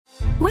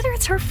Whether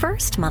it's her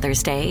first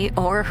Mother's Day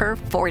or her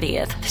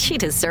 40th, she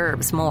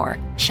deserves more.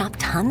 Shop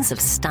tons of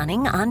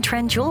stunning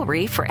on-trend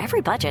jewelry for every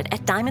budget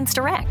at Diamonds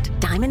Direct.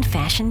 Diamond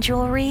fashion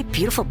jewelry,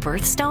 beautiful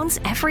birthstones,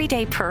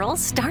 everyday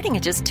pearls starting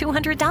at just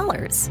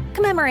 $200.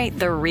 Commemorate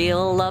the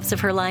real loves of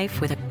her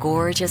life with a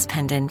gorgeous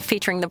pendant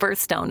featuring the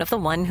birthstone of the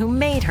one who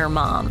made her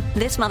mom.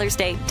 This Mother's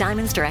Day,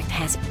 Diamonds Direct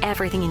has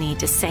everything you need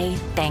to say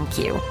thank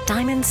you.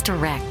 Diamonds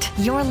Direct.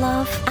 Your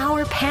love,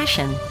 our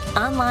passion.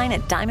 Online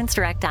at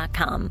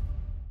diamondsdirect.com.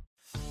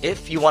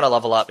 If you want to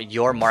level up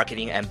your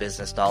marketing and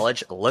business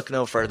knowledge, look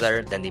no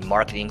further than the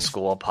Marketing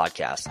School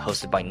podcast,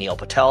 hosted by Neil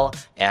Patel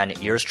and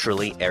yours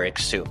truly, Eric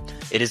Su.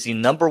 It is the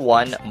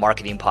 #1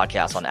 marketing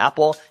podcast on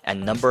Apple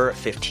and number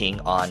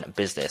 15 on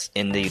business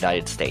in the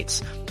United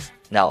States.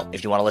 Now,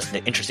 if you want to listen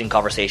to interesting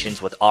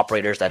conversations with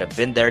operators that have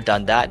been there,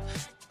 done that,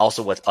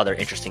 also with other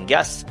interesting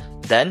guests,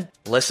 then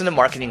listen to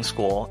Marketing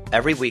School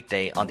every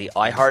weekday on the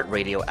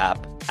iHeartRadio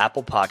app,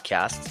 Apple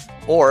Podcasts,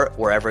 or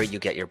wherever you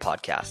get your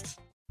podcasts.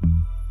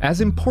 As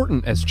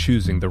important as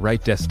choosing the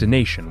right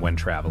destination when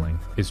traveling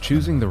is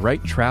choosing the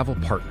right travel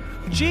partner.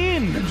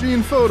 Gene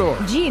Fodor.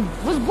 Gene,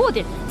 was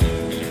будет?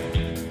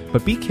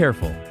 But be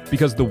careful,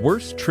 because the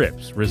worst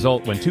trips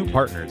result when two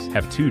partners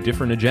have two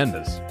different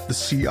agendas. The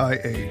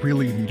CIA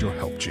really need your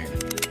help, Gene.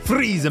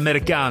 Freeze,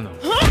 Americano.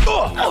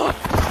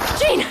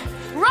 Gene,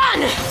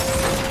 run!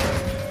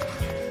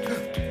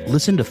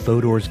 Listen to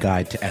Fodor's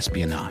Guide to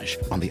Espionage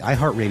on the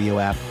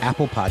iHeartRadio app,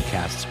 Apple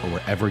Podcasts, or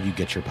wherever you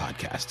get your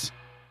podcasts.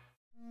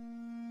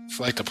 It's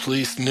like the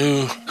police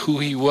knew who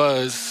he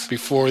was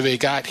before they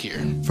got here.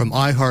 From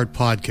iHeart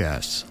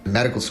Podcasts. The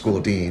medical school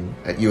dean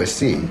at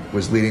USC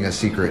was leading a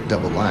secret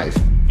double life.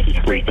 He's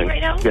breathing right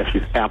now? Yes,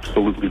 he's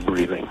absolutely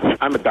breathing.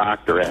 I'm a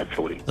doctor,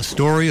 actually. A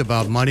story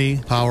about money,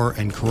 power,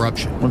 and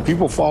corruption. When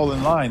people fall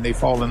in line, they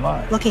fall in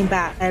line. Looking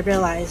back, I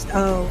realized,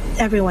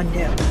 everyone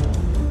knew.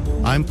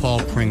 I'm Paul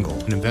Pringle,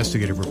 an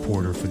investigative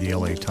reporter for the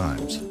LA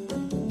Times.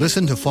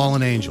 Listen to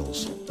Fallen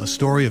Angels, a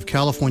story of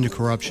California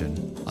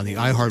corruption on the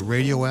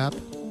iHeartRadio app,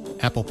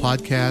 Apple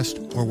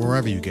Podcast, or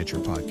wherever you get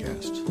your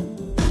podcasts.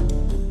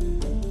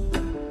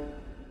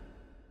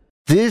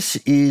 This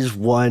is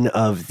one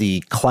of the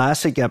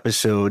classic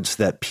episodes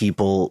that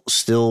people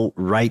still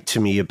write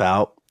to me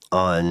about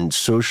on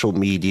social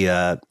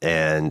media,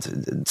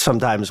 and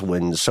sometimes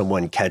when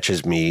someone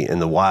catches me in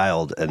the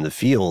wild and the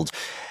field,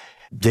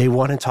 they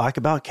want to talk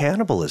about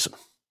cannibalism.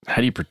 How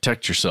do you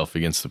protect yourself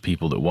against the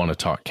people that want to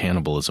talk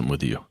cannibalism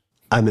with you?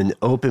 I'm an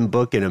open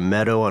book in a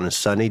meadow on a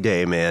sunny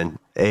day, man.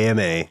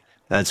 AMA.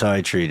 That's how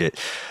I treat it.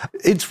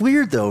 It's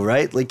weird though,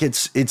 right? Like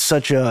it's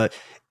such a,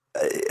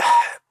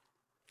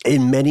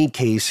 in many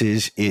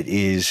cases, it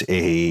is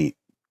a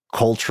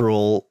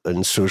cultural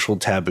and social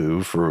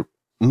taboo for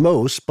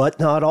most, but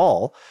not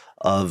all,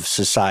 of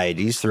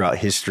societies throughout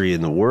history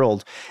in the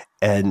world.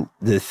 And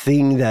the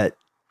thing that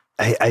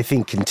I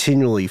think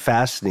continually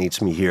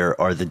fascinates me here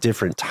are the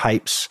different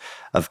types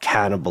of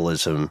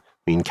cannibalism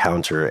we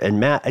encounter. And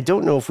Matt, I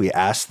don't know if we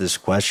asked this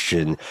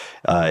question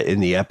in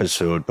the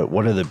episode, but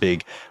one of the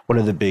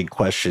big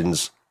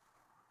questions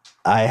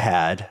I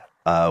had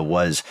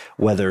was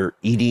whether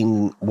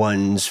eating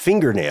one's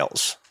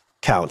fingernails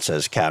counts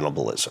as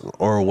cannibalism,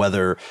 or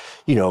whether,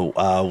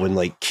 when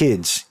like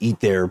kids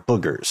eat their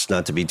boogers,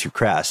 not to be too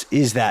crass,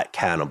 is that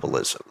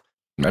cannibalism?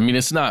 I mean,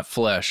 it's not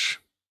flesh.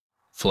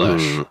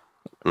 Mm-hmm.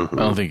 I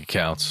don't think it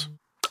counts.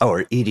 Oh,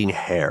 or eating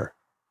hair.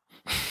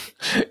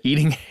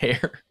 Eating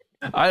hair.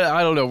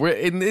 I don't know.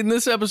 In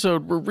this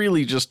episode, we're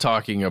really just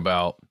talking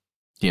about,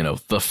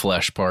 the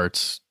flesh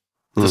parts,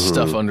 the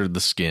stuff under the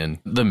skin,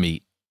 the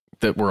meat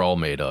that we're all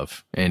made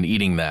of, and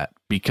eating that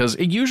because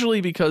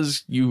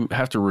you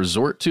have to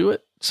resort to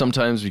it,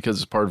 sometimes because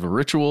it's part of a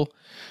ritual.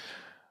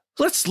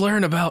 Let's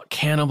learn about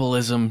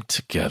cannibalism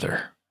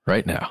together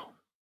right now.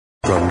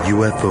 From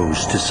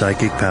UFOs to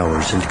psychic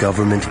powers and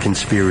government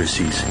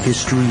conspiracies,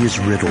 history is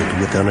riddled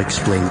with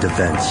unexplained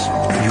events.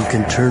 You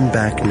can turn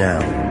back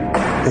now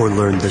or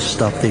learn the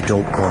stuff they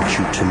don't want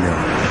you to know.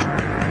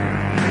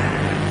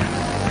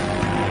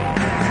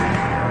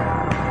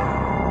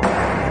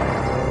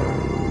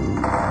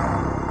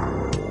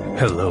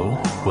 Hello,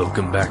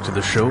 welcome back to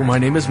the show. My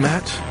name is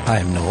Matt. I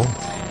am Noel.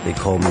 They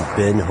call me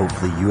Ben.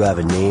 Hopefully you have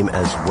a name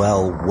as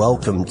well.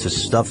 Welcome to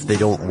Stuff They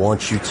Don't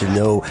Want You to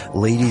Know.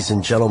 Ladies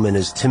and gentlemen,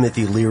 as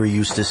Timothy Leary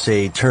used to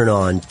say, turn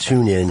on,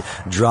 tune in,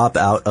 drop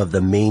out of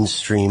the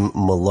mainstream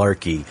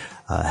malarkey.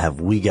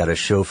 Have we got a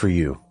show for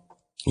you?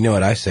 You know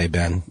what I say,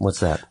 Ben? What's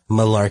that?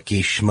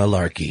 Malarkey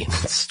schmalarkey.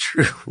 It's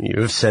true.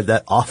 You have said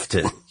that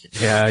often.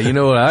 Yeah, you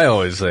know what I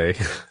always say?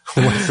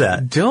 What's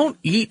that? Don't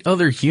eat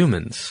other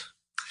humans.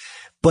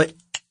 But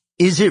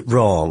is it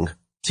wrong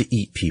to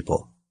eat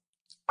people?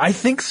 I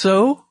think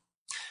so.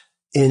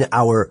 In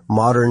our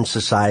modern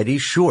society,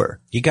 sure.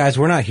 You guys,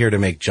 we're not here to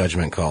make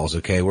judgment calls,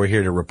 okay? We're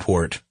here to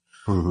report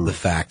the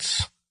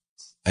facts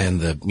and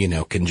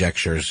the,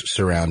 conjectures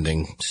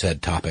surrounding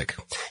said topic.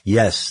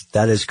 Yes,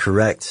 that is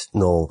correct,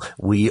 Noel.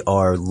 We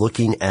are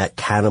looking at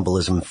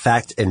cannibalism,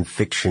 fact and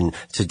fiction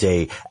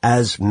today.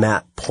 As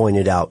Matt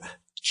pointed out,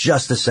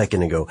 just a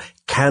second ago,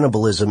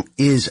 cannibalism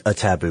is a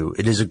taboo.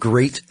 It is a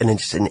great and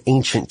it's an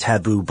ancient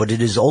taboo, but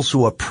it is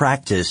also a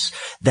practice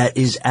that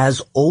is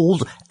as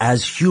old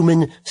as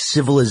human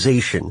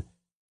civilization,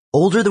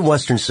 older than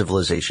Western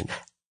civilization,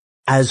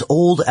 as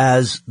old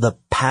as the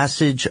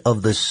passage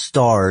of the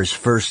stars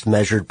first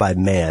measured by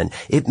man.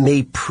 It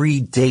may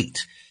predate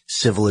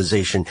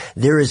civilization.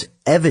 There is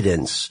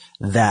evidence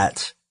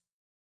that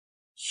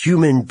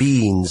human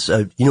beings,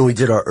 we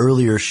did our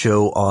earlier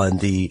show on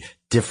the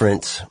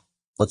different,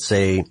 let's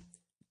say,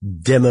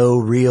 demo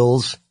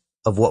reels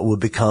of what would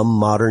become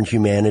modern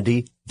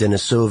humanity,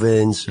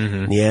 Denisovans,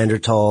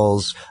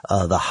 Neanderthals,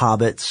 the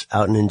hobbits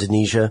out in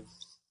Indonesia.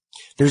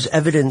 There's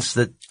evidence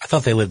that... I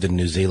thought they lived in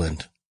New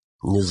Zealand.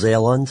 New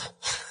Zealand?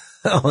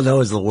 Oh, that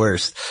was the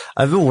worst.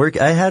 I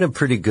had a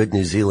pretty good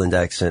New Zealand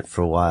accent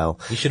for a while.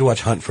 You should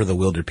watch Hunt for the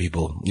Wilder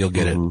People. You'll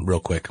get it real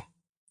quick.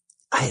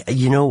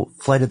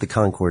 Flight of the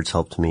Conchords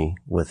helped me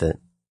with it.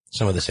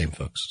 Some of the same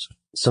folks.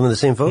 Some of the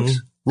same folks?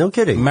 No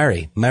kidding.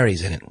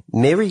 Murray's in it.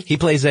 Mary? He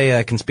plays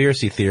a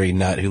conspiracy theory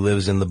nut who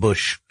lives in the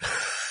bush.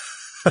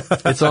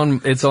 It's on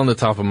the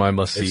top of my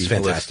must-see It's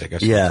fantastic.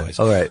 list. Yeah.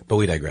 All right. But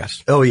we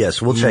digress. Oh,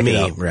 yes. We'll check it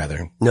out.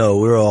 rather. No,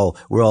 we're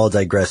all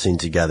digressing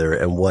together.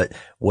 And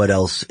what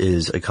else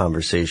is a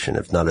conversation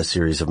if not a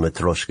series of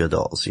Matryoshka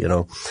dolls,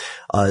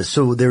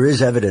 So there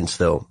is evidence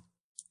though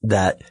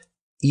that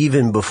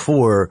even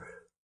before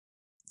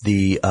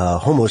the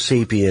Homo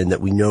sapien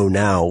that we know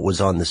now was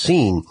on the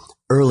scene,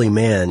 early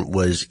man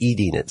was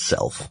eating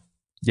itself.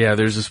 Yeah,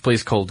 there's this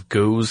place called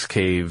Goes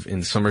Cave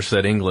in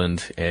Somerset,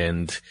 England,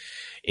 and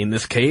in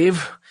this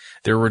cave,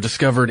 there were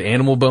discovered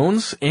animal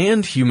bones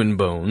and human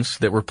bones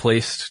that were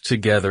placed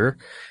together.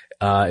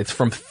 It's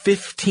from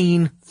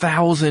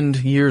 15,000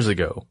 years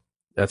ago.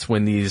 That's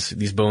when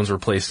these bones were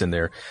placed in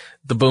there.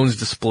 The bones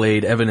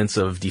displayed evidence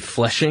of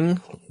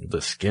defleshing,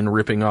 the skin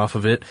ripping off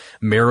of it,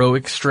 marrow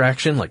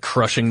extraction, like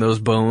crushing those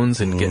bones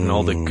and getting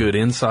all the good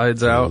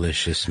insides out.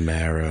 Delicious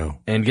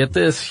marrow. And get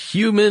this,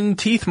 human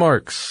teeth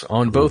marks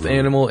on both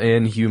animal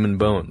and human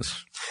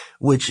bones.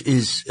 Which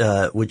is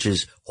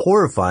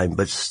horrifying,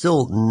 but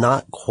still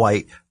not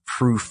quite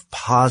proof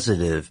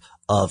positive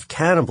of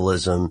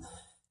cannibalism.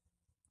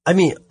 I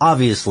mean,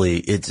 obviously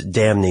it's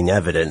damning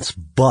evidence,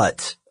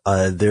 but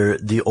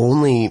the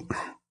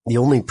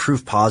only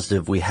proof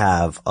positive we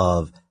have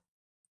of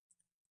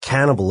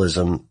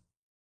cannibalism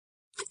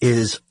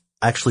is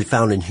actually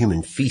found in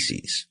human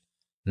feces,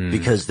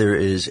 because there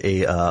is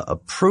a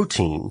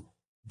protein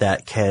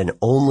that can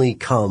only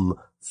come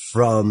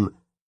from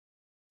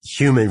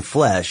human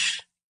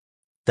flesh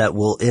that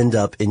will end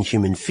up in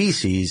human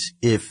feces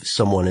if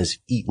someone has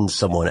eaten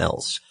someone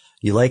else.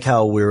 You like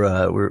how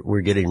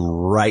we're getting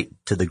right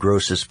to the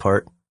grossest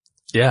part?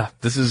 Yeah,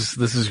 this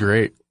is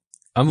great.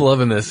 I'm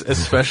loving this,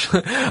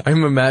 especially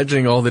I'm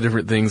imagining all the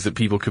different things that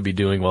people could be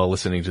doing while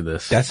listening to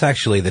this. That's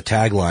actually the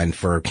tagline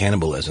for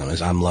cannibalism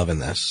is I'm loving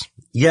this.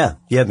 Yeah,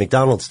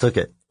 McDonald's took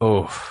it.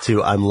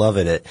 To I'm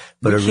loving it.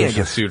 But we can't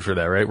get sued for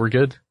that, right? We're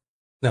good?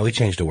 No, we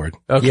changed the word.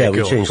 Okay, yeah,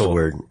 we changed the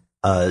word.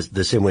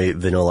 The same way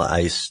Vanilla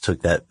Ice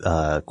took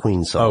that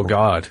Queen song. Oh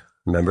God.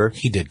 Remember?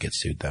 He did get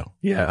sued though.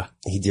 Yeah.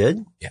 He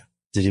did? Yeah.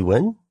 Did he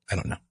win? I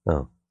don't know.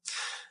 Oh.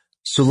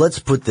 So let's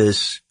put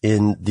this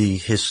in the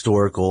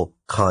historical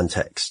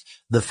context.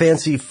 The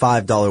fancy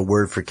 $5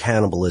 word for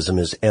cannibalism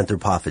is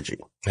anthropophagy.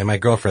 And my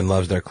girlfriend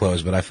loves their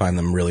clothes, but I find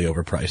them really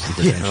overpriced and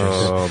pretentious.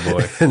 Oh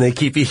boy. And they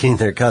keep eating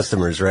their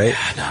customers, right?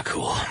 Not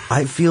cool.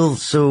 I feel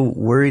so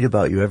worried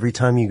about you every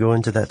time you go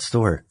into that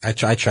store. I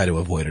try to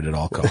avoid it at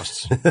all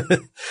costs.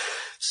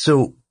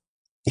 So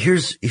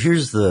here's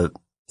the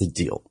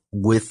deal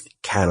with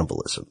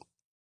cannibalism.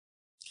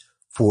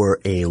 For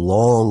a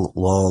long,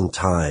 long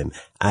time,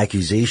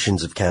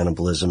 accusations of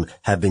cannibalism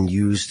have been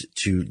used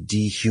to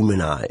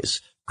dehumanize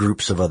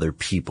groups of other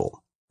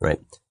people, right?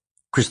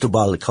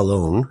 Cristobal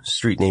Colon,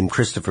 street name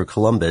Christopher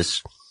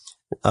Columbus,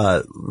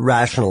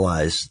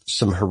 rationalized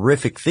some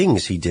horrific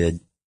things he did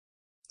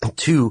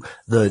to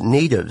the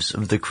natives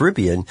of the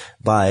Caribbean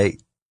by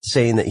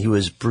saying that he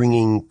was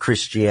bringing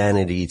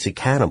Christianity to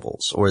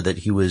cannibals, or that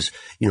he was,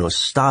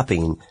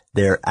 stopping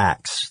their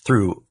acts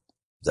through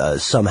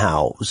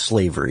somehow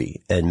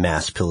slavery and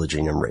mass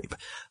pillaging and rape.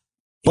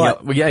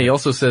 But he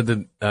also said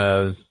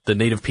that the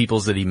native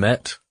peoples that he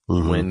met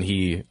when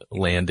he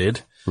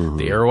landed,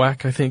 the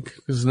Arawak, I think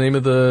is the name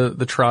of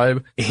the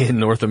tribe in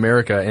North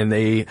America, and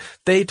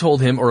they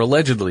told him, or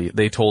allegedly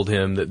they told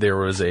him, that there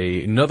was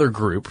another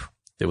group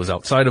that was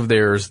outside of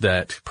theirs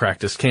that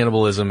practiced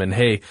cannibalism, and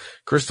hey,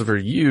 Christopher,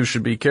 you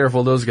should be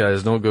careful, those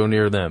guys, don't go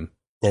near them.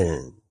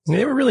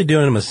 They were really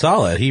doing him a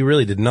solid. He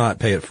really did not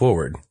pay it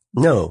forward.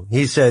 No,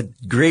 he said,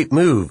 great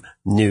move,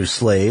 new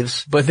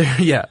slaves. But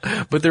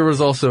there was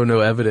also no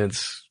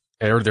evidence,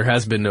 or there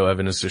has been no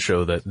evidence to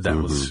show that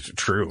was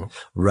true.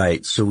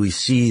 Right. So we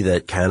see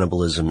that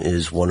cannibalism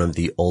is one of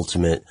the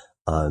ultimate,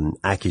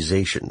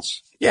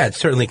 accusations. Yeah, it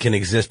certainly can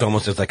exist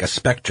almost as like a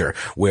specter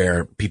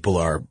where people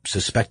are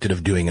suspected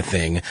of doing a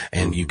thing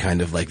and you kind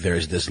of like,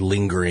 there's this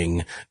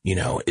lingering,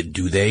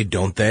 do they,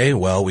 don't they?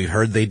 Well, we've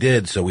heard they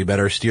did, so we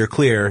better steer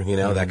clear,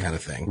 that kind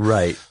of thing.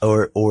 Right.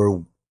 Or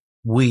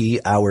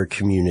our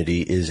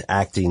community is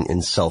acting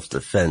in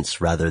self-defense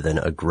rather than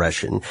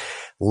aggression.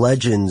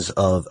 Legends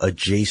of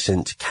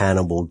adjacent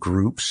cannibal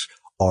groups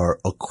are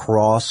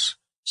across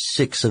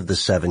 6 of the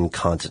 7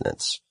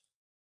 continents.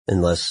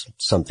 Unless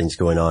something's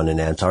going on in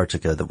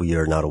Antarctica that we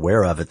are not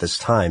aware of at this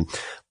time.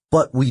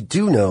 But we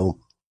do know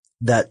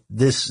that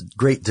this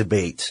great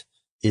debate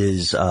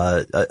is,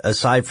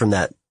 aside from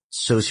that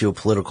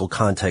socio-political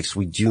context,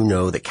 we do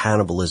know that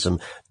cannibalism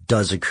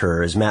does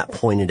occur. As Matt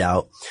pointed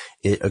out,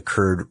 it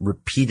occurred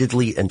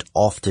repeatedly and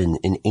often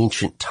in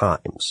ancient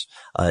times.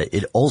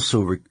 It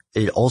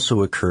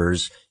also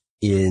occurs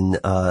in,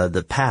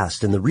 the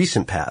past, in the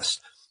recent past.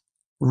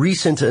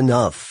 Recent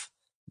enough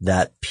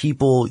that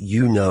people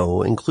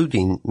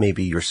including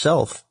maybe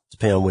yourself,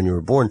 depending on when you were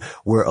born,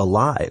 were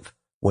alive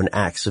when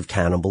acts of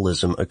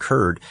cannibalism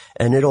occurred.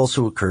 And it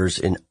also occurs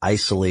in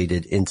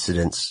isolated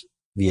incidents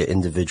via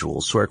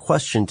individuals. So our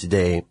question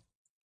today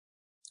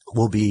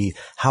will be,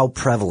 how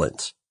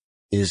prevalent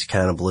is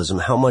cannibalism?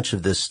 How much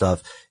of this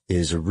stuff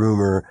is a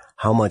rumor?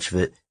 How much of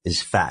it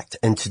is fact?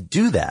 And to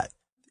do that,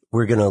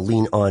 we're going to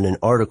lean on an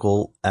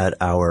article at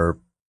our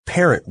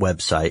parent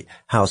website,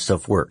 How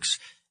Stuff Works.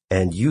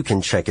 And you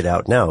can check it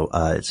out now.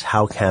 It's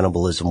How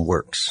Cannibalism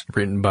Works.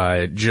 Written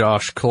by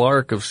Josh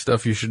Clark of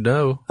Stuff You Should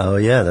Know. Oh,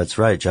 yeah, that's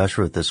right. Josh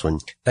wrote this one.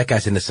 That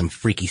guy's into some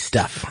freaky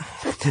stuff.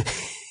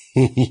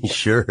 He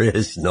sure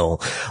is,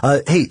 Noel.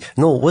 Hey,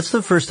 Noel, what's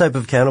the first type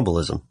of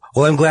cannibalism?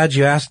 Well, I'm glad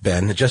you asked,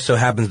 Ben. It just so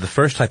happens the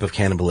first type of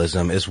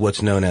cannibalism is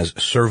what's known as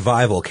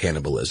survival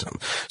cannibalism.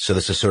 So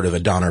this is sort of a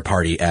Donner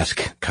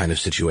Party-esque kind of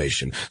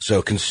situation.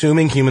 So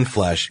consuming human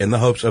flesh in the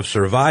hopes of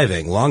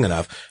surviving long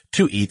enough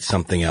to eat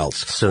something else.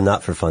 So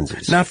not for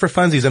funsies. Not for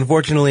funsies.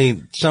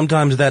 Unfortunately,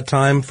 sometimes that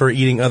time for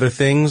eating other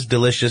things,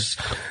 delicious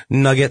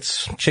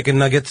nuggets, chicken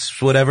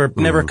nuggets, whatever,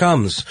 never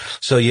comes.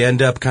 So you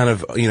end up kind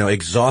of,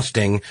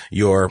 exhausting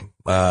your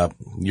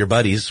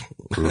buddies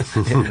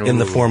in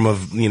the form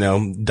of,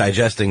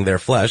 digesting their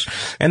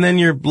flesh. And then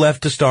you're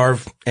left to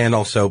starve and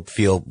also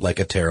feel like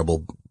a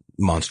terrible,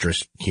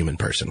 monstrous human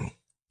person.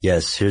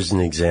 Yes, here's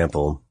an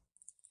example.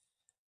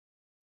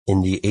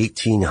 In the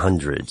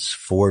 1800s,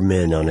 4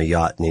 men on a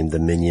yacht named the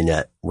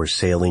Mignonette were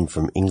sailing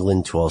from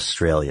England to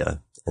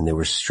Australia, and they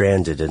were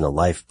stranded in a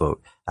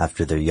lifeboat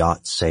after their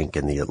yacht sank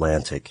in the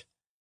Atlantic.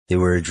 They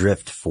were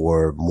adrift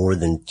for more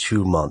than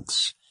 2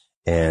 months,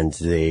 and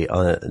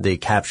they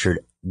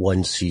captured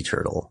 1 sea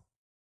turtle,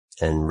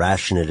 and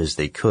ration it as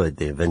they could.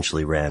 They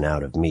eventually ran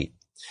out of meat.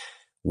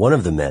 One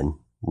of the men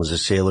was a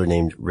sailor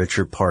named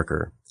Richard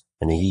Parker,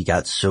 and he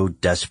got so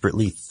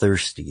desperately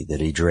thirsty that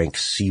he drank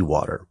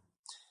seawater.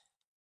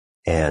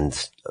 And,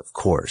 of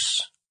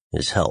course,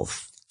 his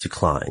health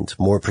declined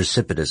more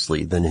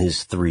precipitously than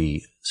his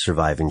 3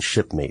 surviving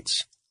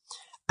shipmates.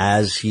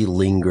 As he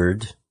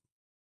lingered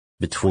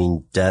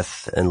between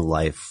death and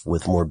life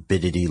with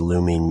morbidity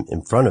looming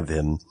in front of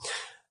him,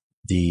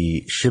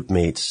 the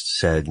shipmates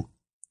said,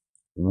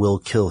 "We'll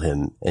kill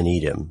him and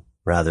eat him,"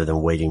 rather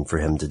than waiting for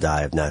him to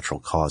die of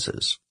natural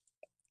causes.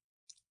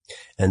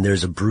 And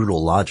there's a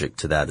brutal logic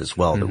to that as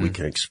well that we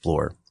can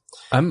explore.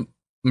 I'm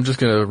just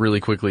going to really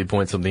quickly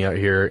point something out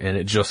here, and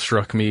it just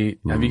struck me.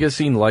 Have you guys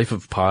seen Life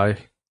of Pi?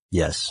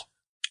 Yes.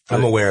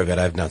 I'm aware of it.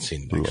 I've not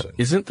seen it, actually.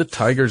 Isn't the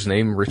tiger's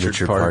name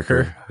Richard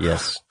Parker?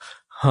 Yes.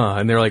 Huh,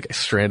 and they're like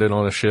stranded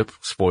on a ship.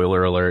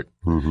 Spoiler alert.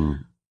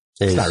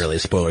 It's not really a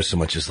spoiler so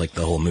much as like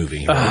the whole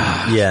movie.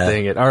 Right? Yeah.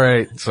 Dang it. All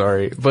right.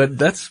 Sorry. But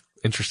that's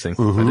interesting.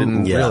 I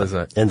didn't realize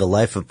that. And The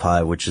Life of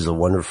Pi, which is a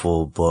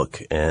wonderful book,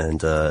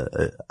 and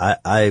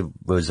I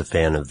was a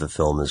fan of the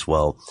film as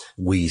well.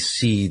 We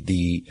see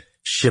the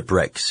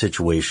shipwreck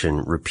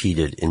situation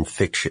repeated in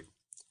fiction.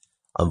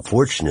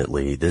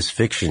 Unfortunately, this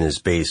fiction is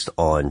based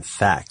on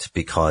fact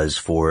because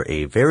for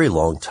a very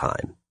long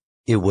time,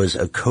 it was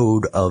a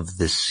code of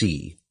the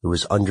sea. It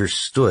was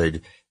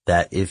understood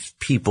that if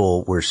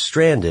people were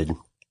stranded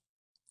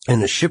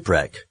in a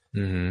shipwreck,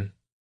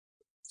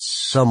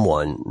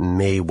 someone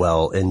may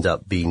well end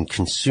up being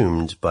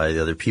consumed by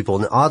the other people.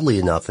 And oddly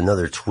enough,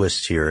 another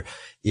twist here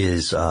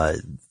is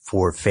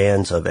for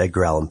fans of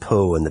Edgar Allan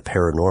Poe and the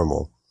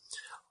paranormal.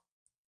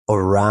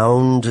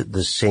 Around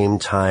the same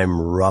time,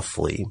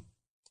 roughly,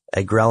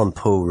 Edgar Allan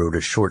Poe wrote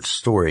a short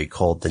story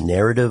called The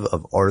Narrative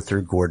of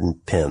Arthur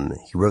Gordon Pym.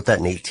 He wrote that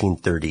in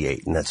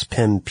 1838, and that's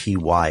Pym,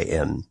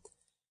 P-Y-M,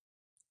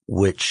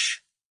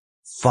 which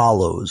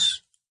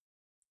follows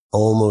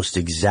almost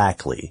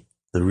exactly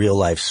the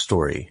real-life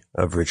story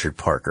of Richard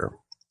Parker.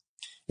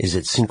 Is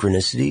it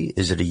synchronicity?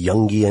 Is it a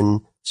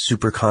Jungian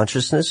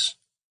superconsciousness?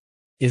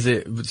 Is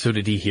it, so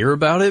did he hear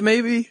about it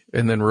maybe,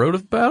 and then wrote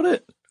about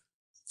it?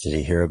 Did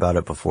he hear about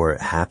it before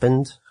it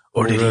happened?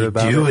 Or did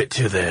he do it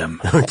to them?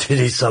 Or did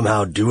he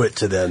somehow do it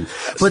to them?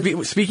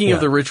 But speaking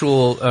of the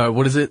ritual,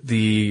 what is it?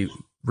 The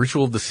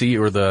Ritual of the Sea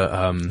or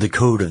the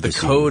Code of the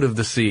Sea. The Code of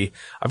the Sea.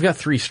 I've got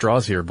 3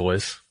 straws here,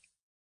 boys.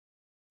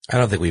 I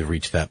don't think we've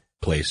reached that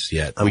place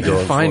yet. We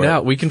can find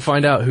out. We can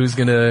find out who's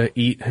gonna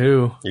eat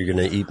who. You're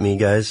gonna eat me,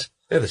 guys?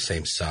 They're the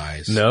same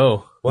size.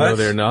 No. What? No,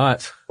 they're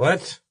not.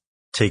 What?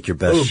 Take your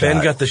best shot.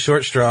 Ben got the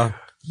short straw.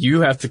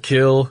 You have to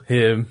kill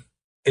him.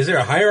 Is there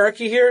a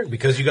hierarchy here?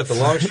 Because you got the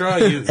long straw?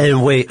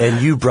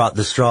 And you brought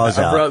the straws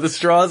out. I brought the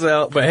straws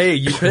out, but hey,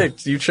 you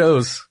picked, you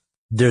chose.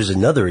 There's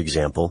another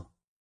example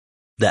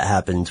that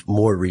happened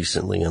more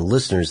recently, and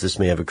listeners, this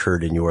may have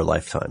occurred in your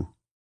lifetime.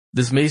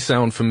 This may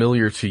sound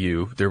familiar to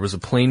you. There was a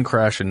plane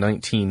crash in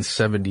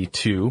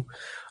 1972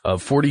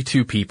 of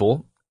 42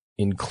 people,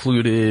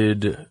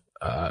 included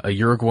a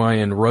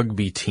Uruguayan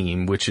rugby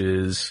team, which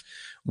is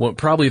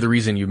probably the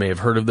reason you may have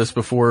heard of this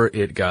before.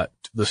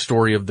 The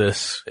story of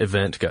this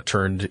event got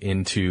turned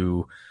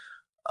into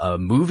a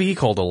movie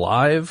called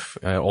Alive,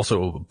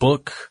 also a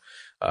book.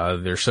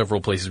 There's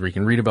several places where you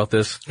can read about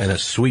this. And a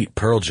sweet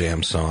Pearl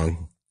Jam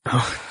song.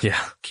 Oh,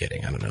 yeah.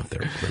 Kidding. I don't know if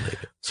they're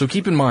related. So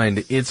keep in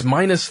mind, it's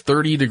minus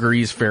 30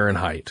 degrees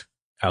Fahrenheit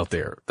out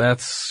there.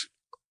 That's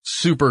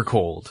super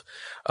cold.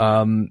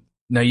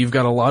 Now you've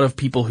got a lot of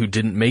people who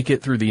didn't make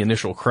it through the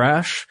initial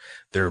crash.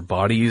 Their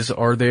bodies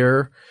are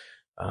there.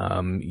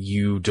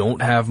 You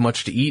don't have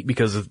much to eat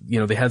because,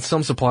 they had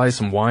some supplies,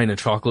 some wine and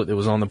chocolate that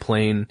was on the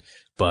plane,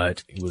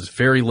 but it was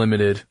very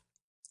limited.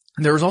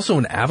 There was also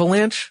an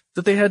avalanche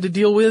that they had to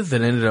deal with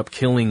that ended up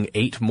killing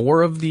 8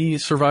 more of the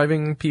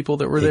surviving people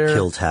that were there. It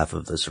killed half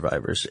of the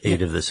survivors,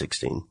 8 of the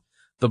 16.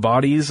 The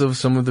bodies of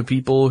some of the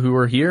people who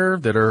are here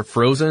that are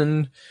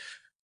frozen,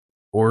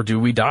 or do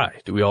we die?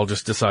 Do we all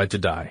just decide to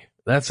die?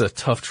 That's a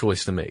tough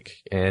choice to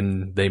make,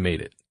 and they made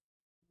it.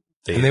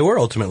 And they were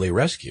ultimately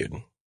rescued.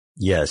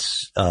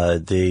 Yes,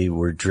 they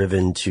were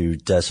driven to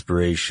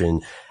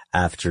desperation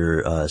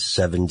after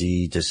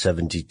 70 to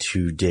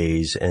 72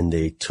 days, and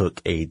they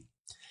took a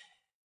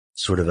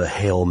sort of a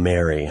Hail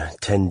Mary,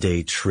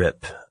 10-day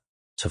trip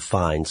to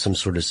find some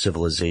sort of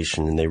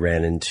civilization, and they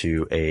ran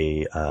into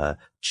a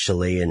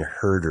Chilean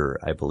herder,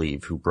 I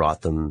believe, who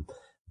brought them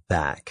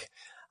back.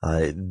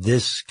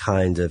 This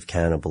kind of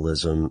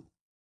cannibalism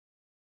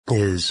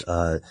is,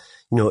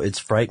 it's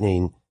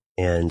frightening,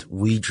 and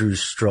we drew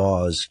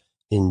straws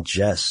in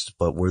jest,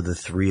 but we're the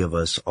 3 of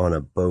us on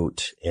a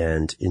boat,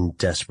 and in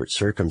desperate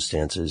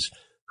circumstances,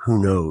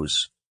 who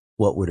knows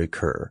what would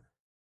occur.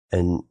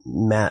 And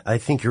Matt, I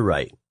think you're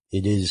right.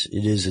 It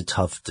is a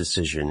tough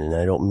decision, and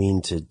I don't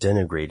mean to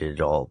denigrate it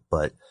at all,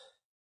 but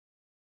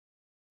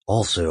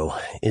also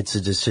it's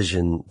a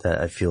decision that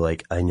I feel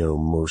like I know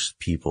most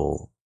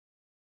people,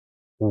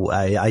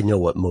 I know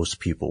what most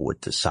people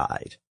would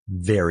decide.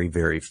 Very,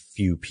 very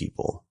few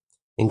people,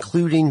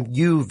 including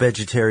you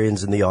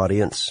vegetarians in the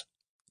audience,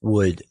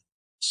 would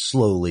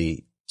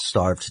slowly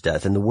starve to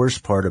death. And the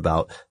worst part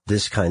about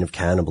this kind of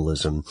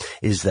cannibalism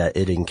is that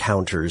it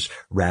encounters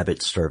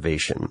rabbit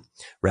starvation.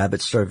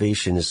 Rabbit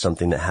starvation is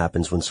something that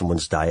happens when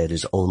someone's diet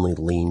is only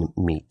lean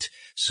meat.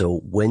 So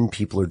when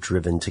people are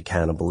driven to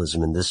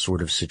cannibalism in this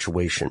sort of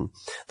situation,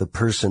 the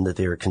person that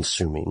they are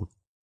consuming,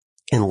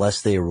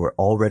 unless they were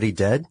already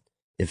dead,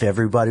 if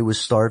everybody was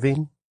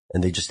starving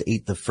and they just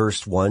ate the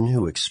first one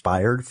who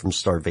expired from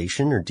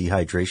starvation or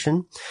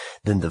dehydration,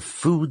 then the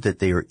food that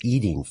they are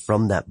eating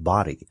from that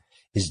body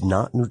is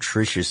not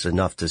nutritious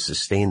enough to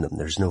sustain them.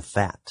 There's no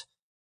fat.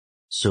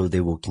 So they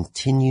will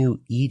continue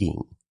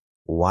eating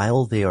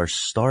while they are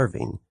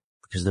starving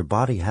because their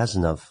body has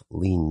enough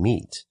lean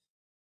meat.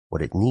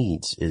 What it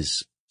needs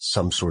is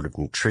some sort of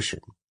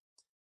nutrition.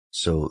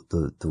 So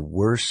the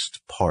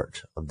worst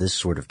part of this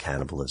sort of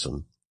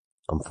cannibalism,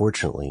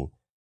 unfortunately,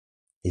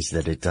 is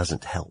that it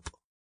doesn't help.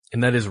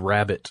 And that is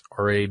rabbit,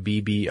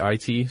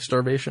 R-A-B-B-I-T,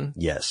 starvation?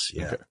 Yes,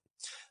 yeah.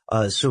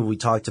 Okay. So we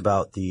talked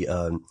about the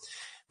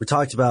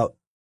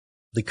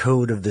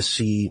Code of the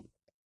Sea.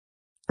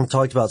 We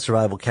talked about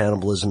survival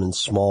cannibalism in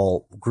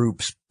small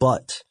groups,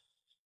 but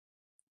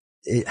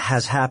it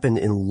has happened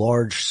in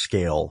large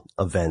scale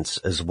events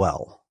as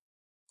well.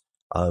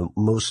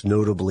 Most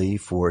notably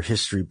for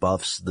history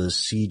buffs, the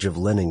Siege of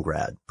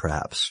Leningrad,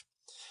 perhaps.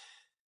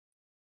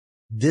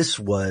 This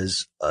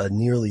was a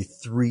nearly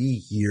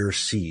 3-year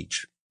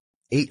siege,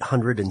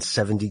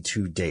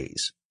 872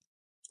 days.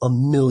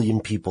 1 million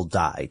people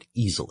died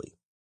easily.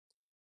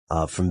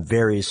 From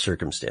various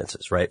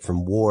circumstances, right?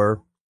 From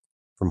war,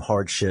 from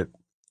hardship,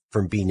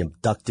 from being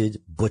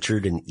abducted,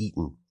 butchered, and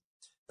eaten.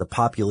 The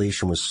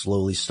population was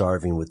slowly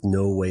starving with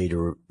no way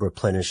to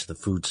replenish the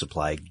food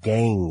supply.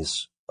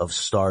 Gangs of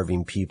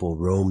starving people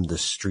roamed the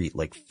street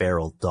like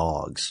feral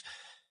dogs.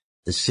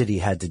 The city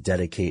had to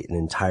dedicate an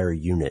entire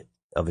unit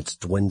of its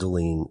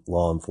dwindling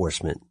law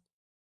enforcement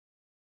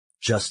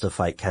just to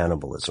fight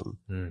cannibalism.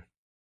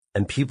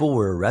 And people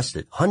were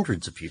arrested,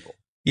 hundreds of people.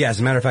 Yeah,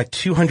 as a matter of fact,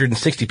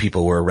 260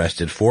 people were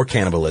arrested for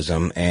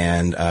cannibalism,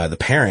 and the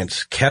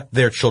parents kept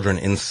their children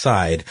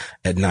inside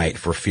at night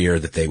for fear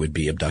that they would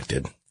be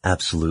abducted.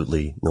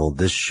 Absolutely. No,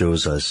 this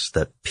shows us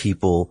that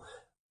people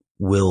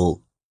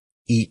will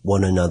eat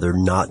one another,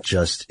 not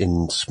just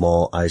in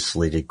small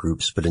isolated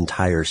groups, but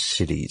entire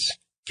cities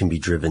can be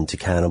driven to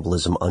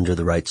cannibalism under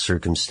the right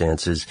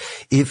circumstances.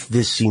 If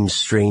this seems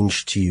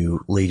strange to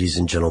you, ladies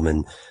and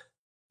gentlemen,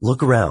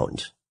 look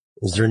around.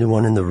 Is there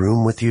anyone in the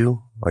room with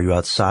you? Are you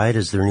outside?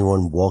 Is there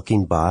anyone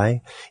walking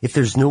by? If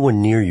there's no one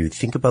near you,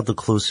 think about the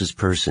closest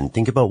person.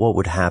 Think about what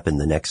would happen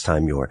the next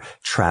time you're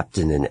trapped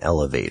in an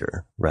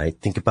elevator, right?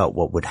 Think about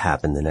what would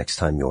happen the next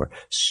time you're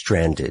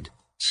stranded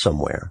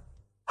somewhere.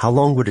 How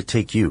long would it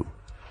take you?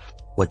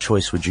 What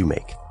choice would you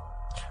make?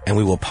 And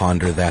we will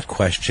ponder that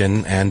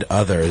question and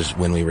others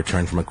when we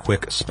return from a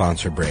quick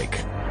sponsor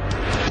break.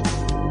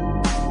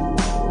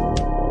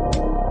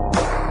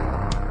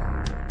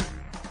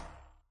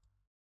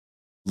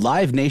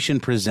 Live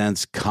Nation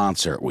presents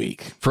Concert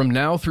Week. From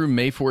now through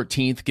May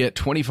 14th, get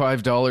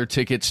 $25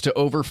 tickets to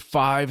over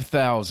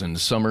 5,000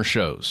 summer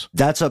shows.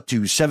 That's up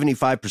to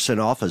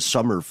 75% off a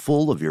summer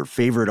full of your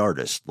favorite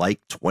artists, like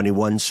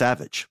 21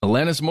 Savage,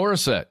 Alanis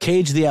Morissette,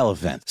 Cage the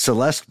Elephant,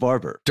 Celeste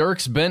Barber,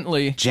 Dierks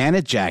Bentley,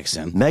 Janet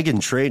Jackson,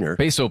 Meghan Trainor,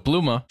 Peso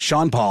Pluma,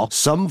 Sean Paul,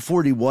 Sum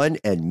 41,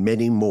 and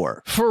many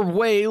more. For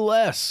way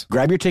less.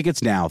 Grab your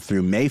tickets now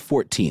through May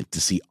 14th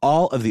to see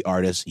all of the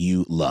artists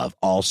you love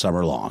all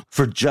summer long.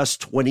 For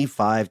just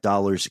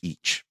 $25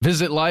 each.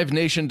 Visit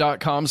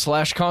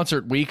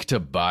livenation.com/Concert Week to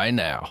buy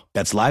now.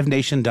 That's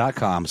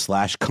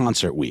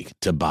livenation.com/Concert Week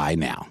to buy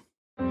now.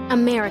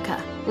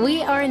 America.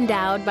 We are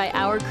endowed by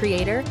our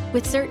Creator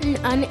with certain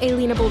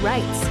unalienable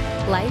rights: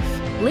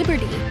 life,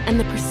 liberty, and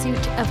the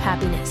pursuit of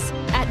happiness.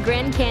 At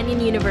Grand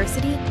Canyon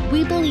University,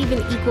 we believe in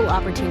equal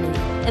opportunity,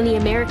 and the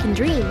American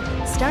dream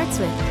starts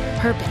with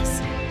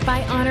purpose.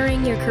 By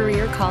honoring your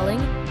career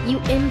calling, you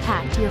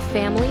impact your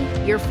family,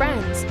 your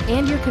friends,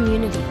 and your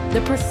community. The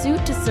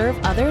pursuit to serve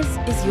others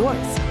is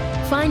yours.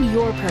 Find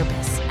your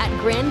purpose at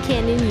Grand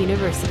Canyon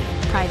University.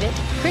 Private,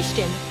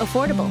 Christian,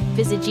 affordable.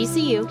 Visit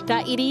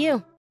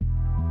gcu.edu.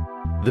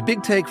 The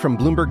Big Take from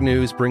Bloomberg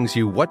News brings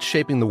you what's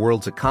shaping the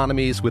world's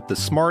economies with the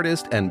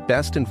smartest and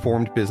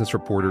best-informed business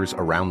reporters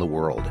around the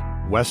world.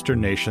 Western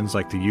nations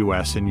like the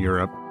U.S. and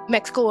Europe.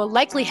 Mexico will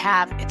likely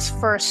have its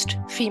first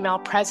female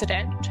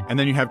president. And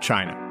then you have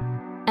China.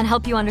 And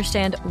help you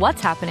understand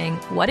what's happening,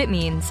 what it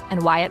means,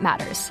 and why it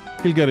matters.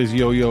 He'll get his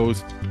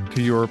yo-yos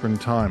to Europe in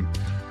time.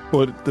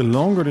 But the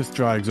longer this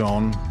drags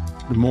on,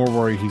 the more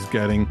worry he's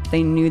getting.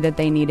 They knew that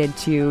they needed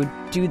to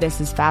do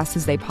this as fast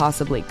as they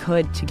possibly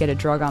could to get a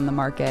drug on the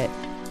market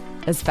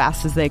as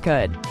fast as they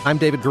could. I'm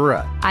David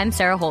Gura. I'm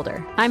Sarah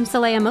Holder. I'm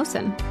Saleha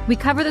Mohsen. We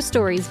cover the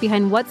stories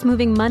behind what's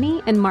moving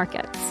money and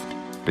markets.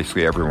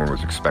 Basically, everyone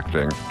was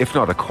expecting, if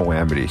not a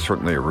calamity,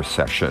 certainly a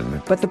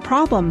recession. But the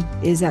problem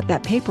is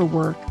that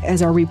paperwork,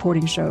 as our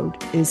reporting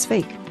showed, is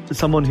fake. As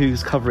someone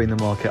who's covering the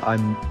market,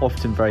 I'm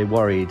often very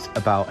worried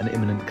about an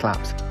imminent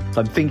collapse.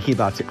 So I'm thinking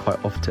about it quite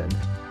often.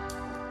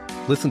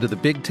 Listen to The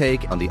Big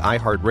Take on the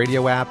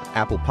iHeartRadio app,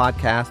 Apple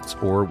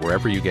Podcasts, or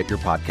wherever you get your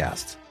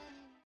podcasts.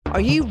 Are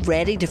you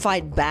ready to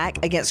fight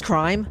back against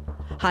crime?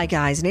 Hi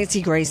guys,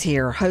 Nancy Grace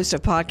here, host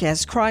of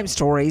podcast Crime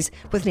Stories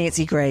with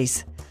Nancy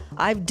Grace.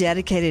 I've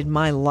dedicated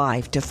my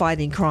life to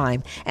fighting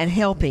crime and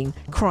helping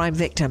crime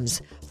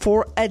victims.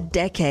 For a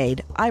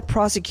decade, I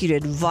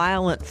prosecuted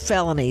violent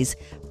felonies,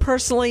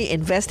 personally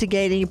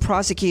investigating,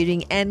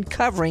 prosecuting, and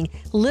covering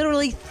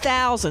literally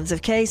thousands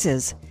of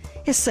cases.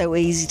 It's so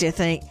easy to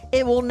think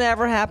it will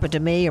never happen to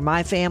me or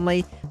my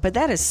family, but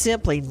that is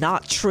simply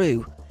not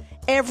true.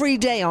 Every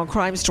day on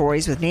Crime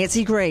Stories with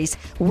Nancy Grace,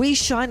 we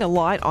shine a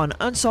light on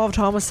unsolved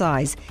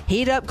homicides,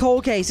 heat up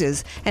cold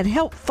cases, and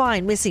help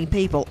find missing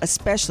people,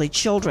 especially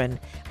children.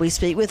 We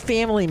speak with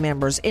family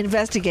members,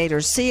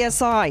 investigators,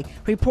 CSI,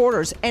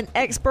 reporters, and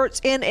experts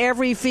in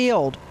every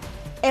field.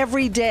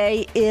 Every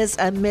day is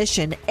a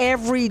mission.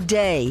 Every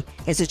day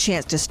is a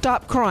chance to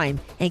stop crime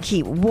and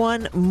keep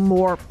one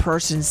more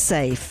person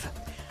safe.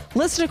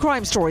 Listen to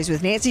Crime Stories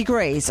with Nancy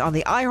Grace on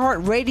the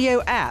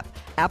iHeartRadio app,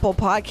 Apple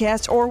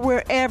Podcasts, or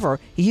wherever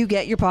you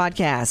get your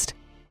podcast.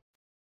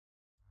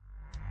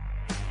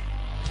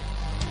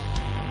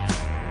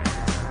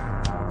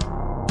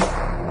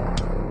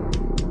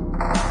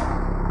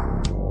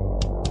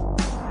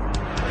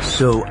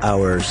 So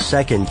our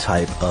second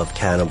type of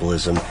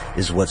cannibalism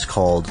is what's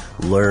called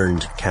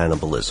learned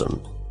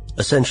cannibalism.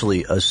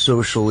 Essentially a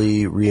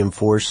socially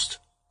reinforced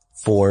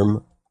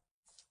form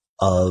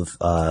of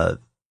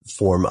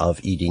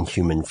eating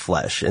human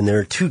flesh. And there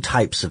are two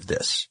types of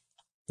this.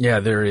 Yeah,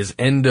 there is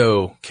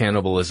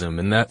endo-cannibalism,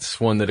 and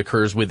that's one that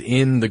occurs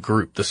within the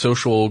group, the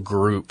social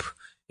group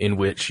in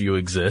which you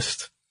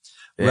exist.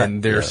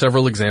 And there are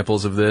several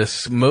examples of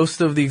this.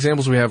 Most of the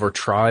examples we have are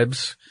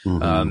tribes,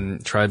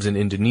 tribes in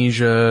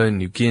Indonesia,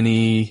 New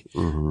Guinea,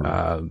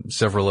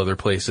 several other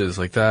places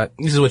like that.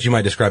 This is what you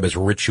might describe as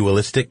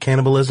ritualistic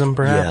cannibalism,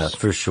 perhaps? Yeah,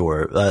 for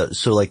sure.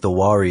 So like the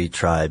Wari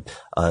tribe,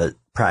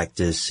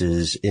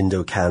 practices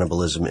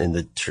endo-cannibalism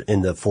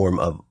in the form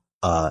of,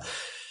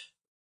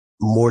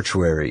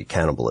 mortuary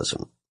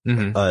cannibalism.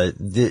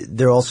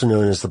 They're also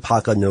known as the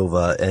Paca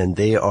Nova, and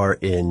they are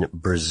in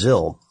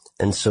Brazil.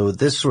 And so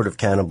this sort of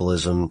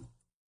cannibalism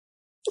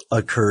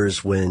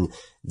occurs when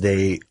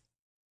they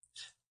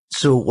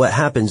So what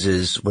happens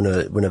is when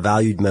a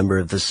valued member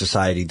of the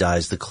society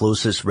dies, the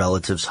closest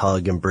relatives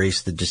hug,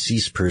 embrace the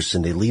deceased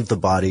person. They leave the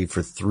body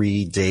for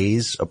 3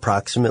 days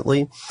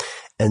approximately,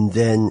 and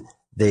then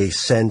they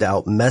send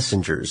out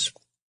messengers.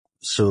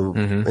 So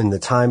in the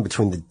time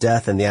between the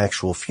death and the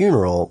actual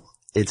funeral,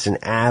 it's an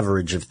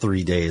average of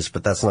 3 days,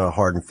 but that's not a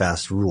hard and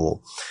fast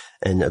rule.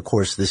 And of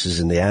course, this is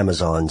in the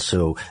Amazon,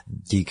 so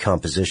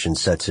decomposition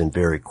sets in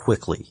very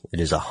quickly. It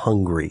is a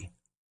hungry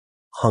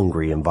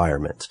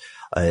environment.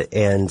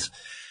 And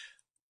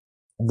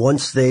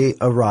once they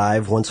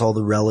arrive, once all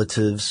the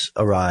relatives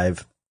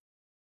arrive,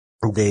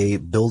 they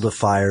build a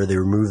fire, they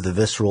remove the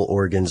visceral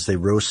organs, they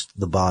roast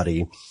the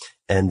body,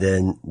 and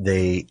then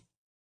they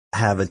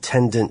have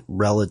attendant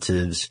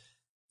relatives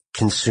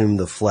consume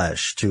the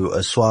flesh to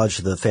assuage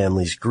the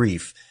family's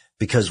grief.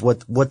 Because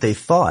what they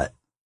thought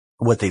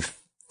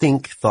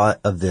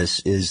of this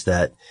is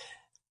that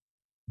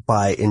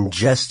by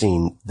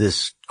ingesting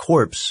this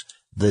corpse,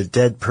 the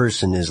dead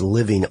person is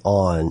living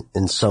on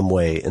in some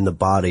way in the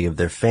body of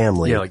their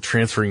family. Yeah, like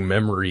transferring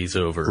memories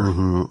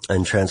over.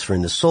 And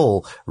transferring the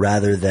soul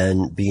rather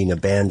than being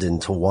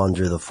abandoned to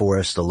wander the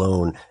forest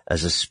alone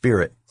as a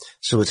spirit.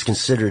 So it's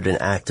considered an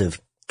act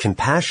of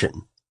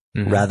compassion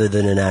rather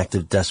than an act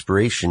of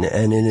desperation.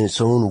 And in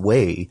its own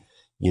way,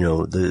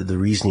 the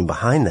reasoning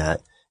behind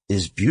that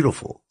is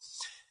beautiful.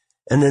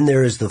 And then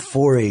there is the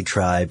Foray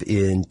tribe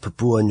in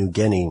Papua New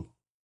Guinea,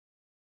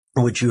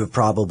 which you have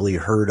probably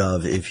heard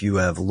of if you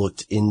have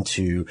looked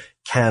into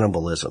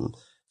cannibalism.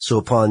 So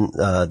upon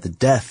the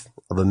death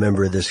of a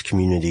member of this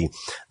community,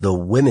 the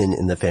women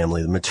in the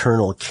family, the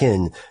maternal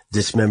kin,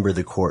 dismember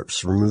the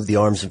corpse, remove the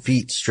arms and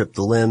feet, strip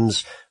the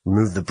limbs,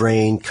 remove the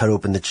brain, cut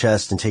open the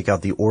chest, and take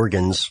out the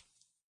organs.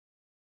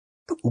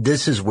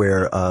 This is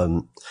where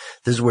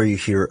you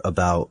hear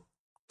about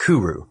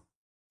Kuru.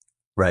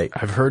 Right.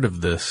 I've heard of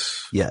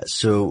this. Yeah.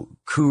 So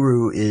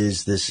Kuru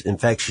is this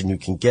infection you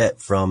can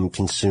get from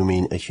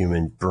consuming a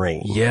human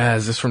brain. Yeah.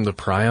 Is this from the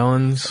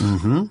prions?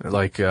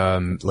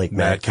 Like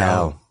mad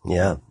cow.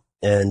 Yeah.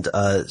 And,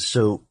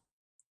 so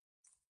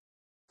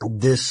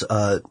this,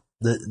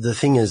 the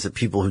thing is that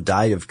people who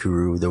died of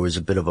Kuru, there was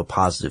a bit of a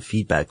positive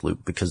feedback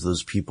loop because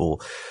those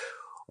people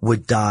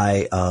would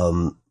die,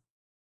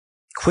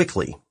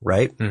 quickly,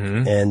 right?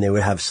 And they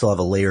would still have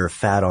a layer of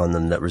fat on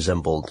them that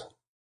resembled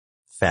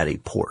fatty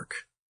pork.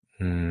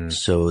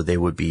 So they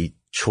would be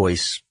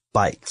choice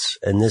bites.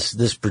 And this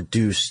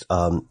produced,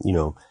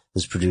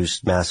 this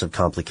produced massive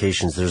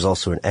complications. There's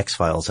also an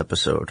X-Files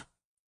episode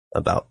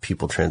about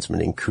people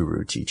transmitting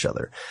Kuru to each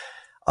other.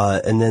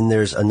 And then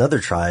there's another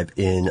tribe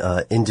in,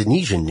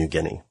 Indonesian New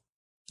Guinea.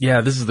 Yeah,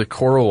 this is the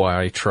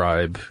Korowai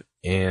tribe.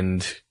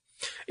 And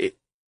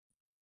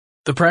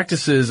the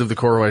practices of the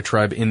Korowai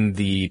tribe in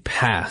the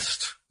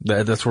past,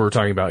 that's what we're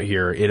talking about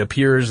here. It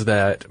appears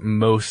that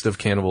most of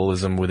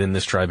cannibalism within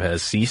this tribe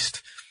has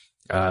ceased.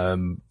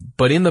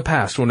 But in the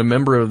past, when a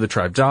member of the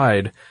tribe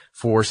died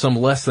for some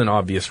less than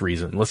obvious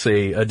reason, let's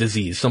say a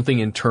disease, something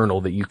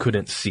internal that you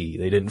couldn't see,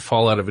 they didn't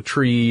fall out of a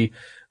tree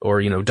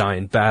or, die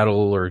in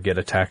battle or get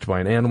attacked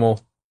by an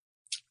animal.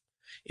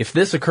 If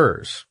this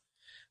occurs,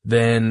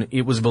 then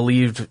it was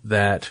believed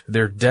that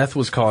their death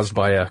was caused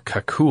by a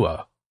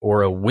kakua,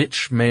 or a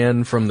witch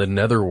man from the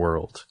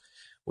netherworld,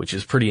 which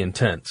is pretty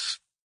intense.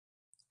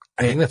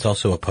 I think that's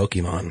also a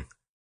Pokemon.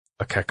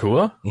 A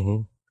kakua?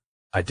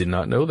 I did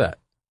not know that.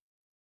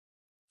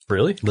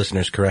 Really?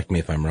 Listeners, correct me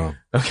if I'm wrong.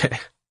 Okay.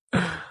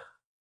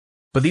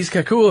 But these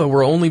kakua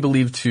were only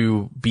believed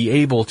to be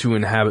able to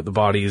inhabit the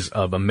bodies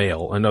of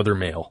another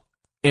male.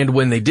 And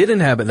when they did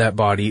inhabit that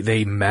body,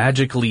 they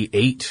magically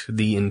ate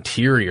the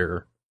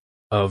interior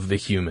of the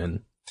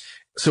human.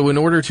 So in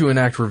order to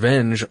enact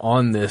revenge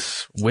on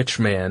this witch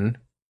man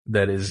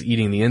that is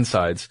eating the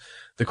insides,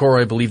 the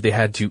Korowai believed they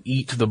had to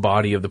eat the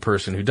body of the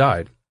person who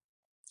died.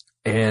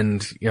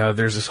 And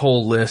there's this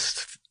whole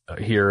list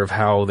here of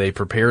how they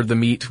prepared the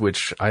meat,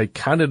 which I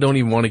kind of don't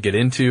even want to get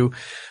into,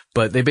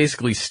 but they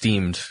basically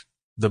steamed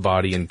the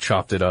body and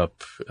chopped it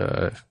up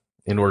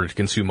in order to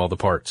consume all the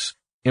parts.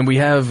 And we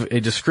have a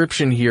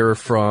description here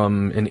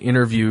from an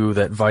interview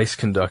that Vice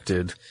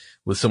conducted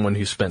with someone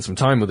who spent some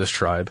time with this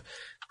tribe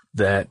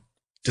that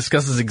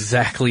discusses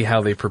exactly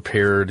how they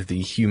prepared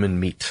the human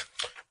meat.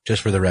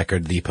 Just for the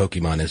record, the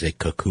Pokemon is a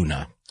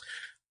kakuna.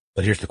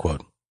 But here's the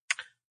quote.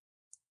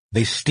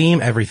 They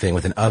steam everything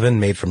with an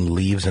oven made from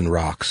leaves and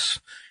rocks.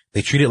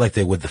 They treat it like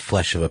they would the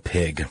flesh of a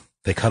pig.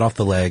 They cut off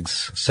the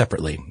legs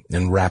separately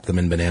and wrap them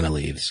in banana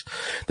leaves.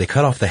 They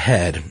cut off the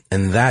head,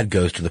 and that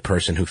goes to the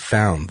person who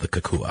found the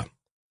kakua.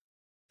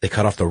 They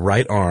cut off the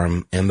right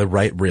arm and the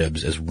right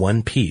ribs as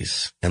one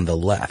piece and the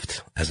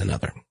left as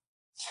another.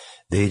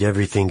 They ate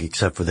everything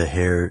except for the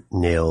hair,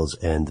 nails,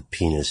 and the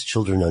penis.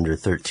 Children under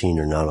 13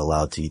 are not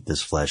allowed to eat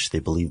this flesh. They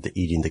believe that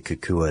eating the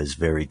kakua is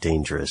very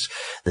dangerous,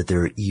 that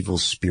there are evil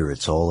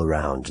spirits all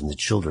around, and the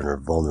children are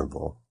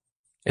vulnerable.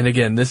 And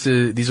again,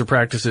 these are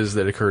practices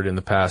that occurred in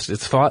the past.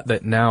 It's thought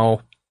that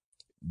now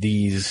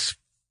these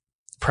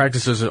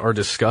practices are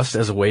discussed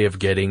as a way of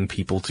getting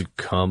people to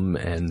come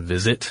and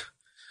visit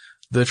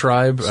the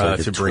tribe. It's like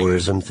a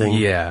tourism thing?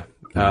 Yeah.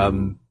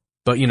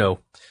 But,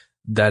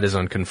 that is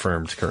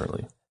unconfirmed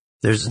currently.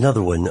 There's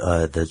another one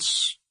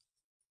that's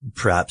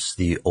perhaps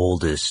the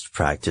oldest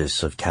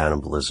practice of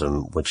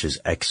cannibalism, which is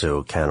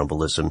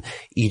exo-cannibalism,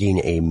 eating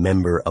a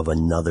member of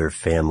another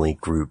family,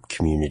 group,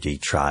 community,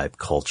 tribe,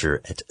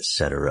 culture,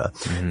 etc.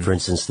 Mm-hmm. For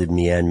instance, the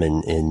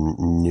Mianman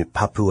in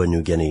Papua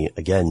New Guinea,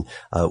 again,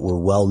 were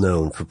well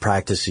known for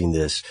practicing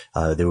this.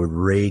 They would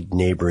raid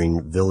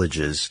neighboring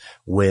villages.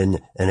 When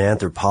an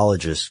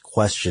anthropologist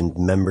questioned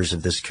members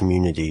of this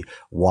community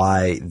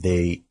why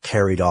they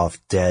carried off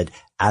dead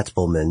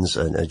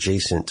Atbelmans, an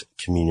adjacent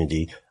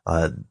community,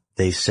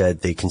 they said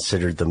they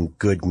considered them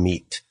good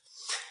meat.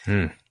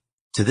 To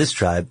this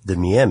tribe, the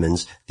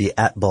Miamans, the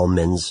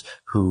Atbelmans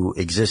who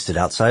existed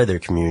outside of their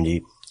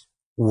community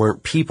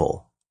weren't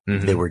people.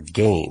 Mm-hmm. They were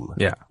game.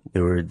 Yeah. They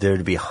were there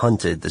to be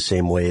hunted the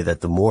same way that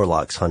the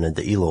Morlocks hunted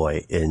the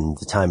Eloi in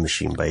The Time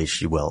Machine by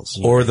H.G.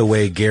 Wells. Or the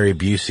way Gary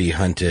Busey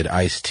hunted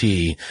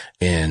Ice-T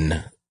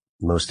in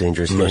Most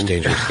Dangerous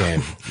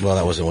Game. Well,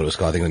 that wasn't what it was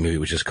called. I think the movie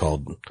was just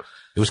called...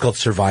 It was called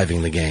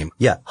Surviving the Game.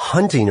 Yeah.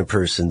 Hunting a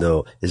person,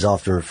 though, is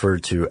often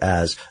referred to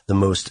as the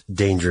most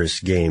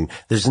dangerous game.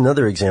 There's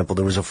another example.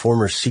 There was a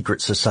former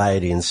secret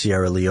society in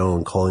Sierra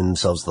Leone calling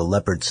themselves the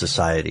Leopard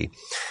Society.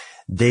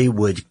 They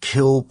would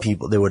kill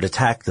people. They would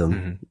attack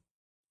them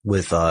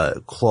with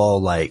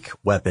claw-like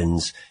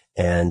weapons,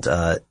 and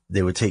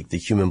they would take the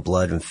human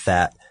blood and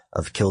fat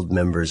of killed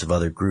members of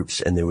other groups,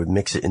 and they would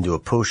mix it into a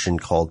potion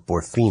called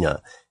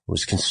Borfina. It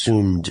was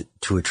consumed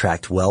to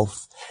attract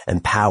wealth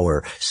and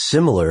power,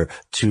 similar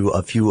to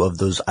a few of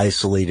those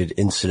isolated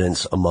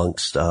incidents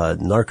amongst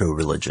narco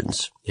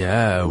religions.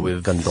 Yeah,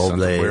 with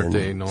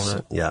Candomblé and all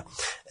that. Yeah.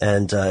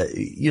 And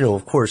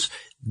of course,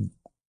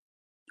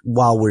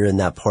 while we're in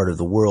that part of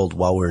the world,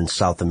 while we're in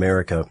South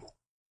America,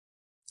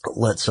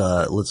 let's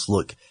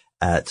look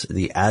at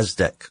the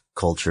Aztec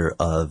culture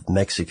of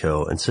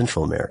Mexico and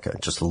Central America,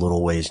 just a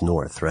little ways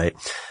north, right?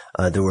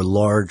 There were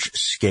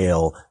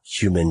large-scale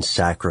human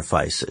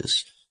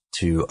sacrifices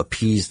to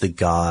appease the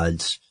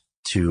gods,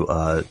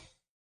 to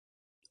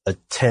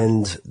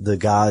attend the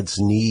gods'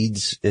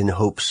 needs in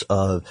hopes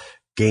of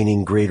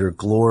gaining greater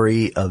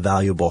glory, a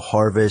valuable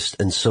harvest,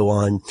 and so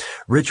on.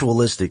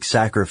 Ritualistic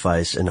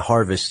sacrifice and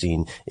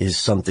harvesting is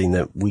something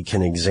that we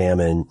can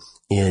examine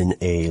in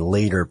a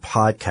later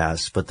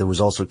podcast, but there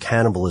was also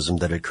cannibalism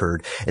that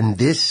occurred. And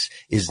this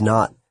is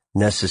not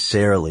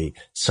necessarily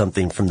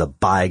something from the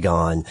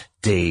bygone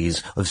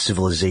days of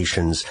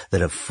civilizations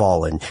that have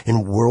fallen.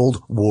 In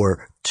World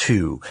War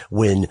II,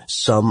 when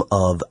some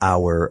of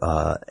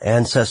our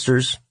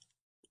ancestors,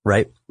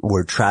 right,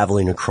 were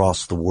traveling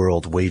across the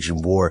world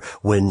waging war,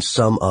 when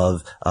some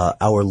of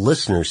our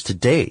listeners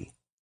today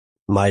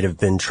might have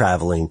been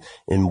traveling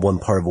in one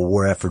part of a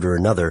war effort or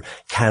another,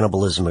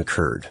 cannibalism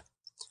occurred,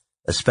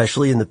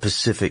 especially in the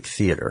Pacific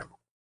Theater.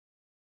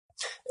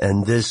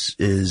 And this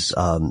is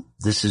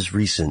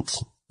recent.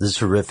 This is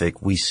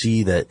horrific. We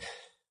see that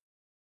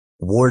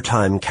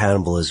wartime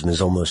cannibalism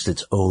is almost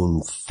its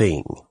own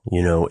thing.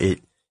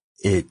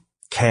 It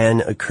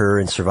can occur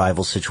in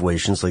survival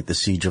situations like the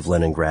siege of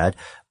Leningrad,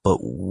 but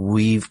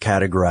we've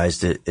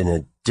categorized it in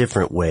a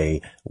different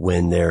way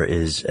when there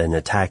is an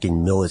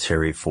attacking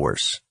military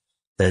force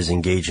that is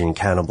engaging in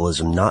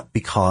cannibalism, not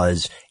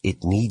because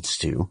it needs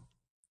to,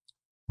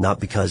 not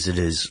because it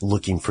is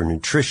looking for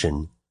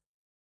nutrition,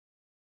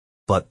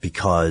 but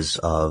because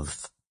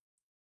of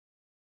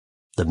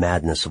the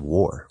madness of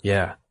war.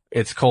 Yeah.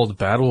 It's called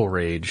battle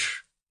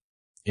rage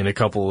in a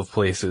couple of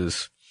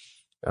places,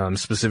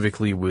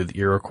 specifically with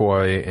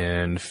Iroquois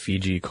and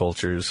Fiji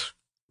cultures.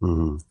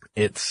 Mm-hmm.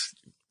 It's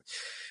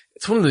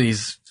one of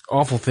these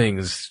awful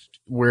things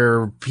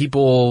where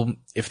people,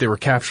 if they were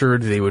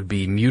captured, they would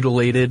be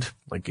mutilated,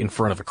 like in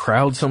front of a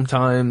crowd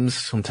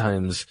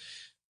sometimes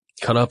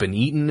cut up and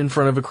eaten in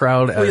front of a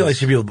crowd. Well, you like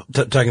see people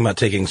talking about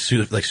taking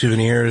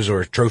souvenirs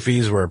or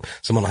trophies where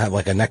someone will have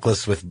like a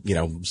necklace with,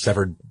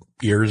 severed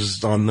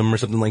ears on them or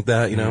something like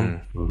that,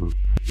 Mm-hmm.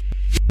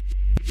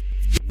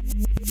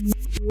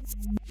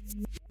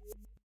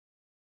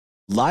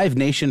 Live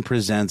Nation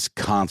presents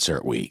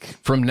Concert Week.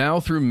 From now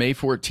through May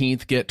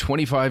 14th, get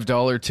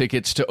 $25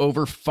 tickets to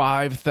over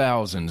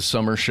 5,000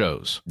 summer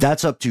shows.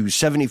 That's up to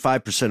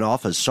 75%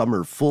 off a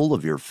summer full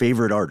of your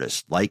favorite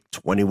artists, like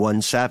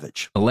 21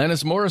 Savage,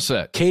 Alanis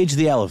Morissette, Cage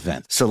the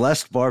Elephant,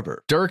 Celeste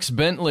Barber, Dierks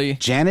Bentley,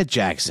 Janet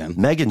Jackson,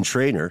 Meghan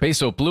Trainor,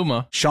 Peso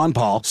Pluma, Sean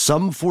Paul,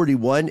 Sum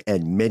 41,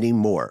 and many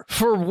more.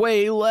 For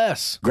way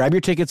less. Grab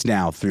your tickets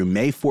now through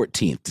May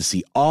 14th to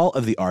see all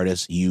of the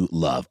artists you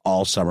love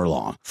all summer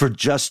long. For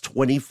just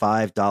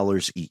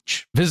 $25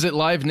 each. Visit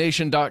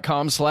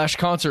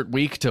livenation.com/Concert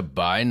Week to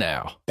buy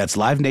now. That's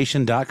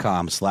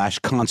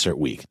livenation.com/Concert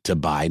Week to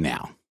buy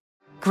now.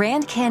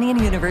 Grand Canyon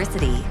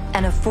University,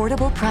 an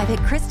affordable private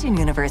Christian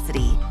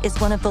university, is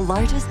one of the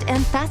largest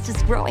and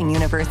fastest growing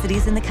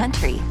universities in the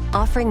country,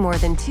 offering more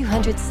than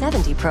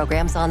 270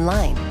 programs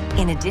online.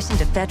 In addition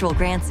to federal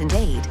grants and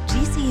aid,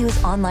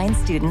 GCU's online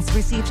students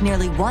received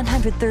nearly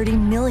 $130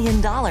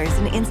 million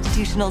in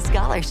institutional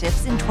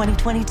scholarships in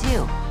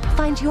 2022.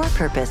 Find your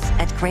purpose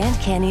at Grand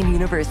Canyon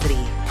University.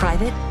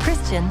 Private,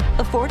 Christian,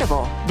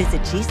 affordable.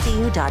 Visit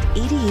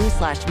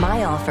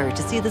gcu.edu/myoffer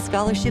to see the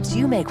scholarships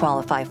you may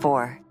qualify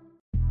for.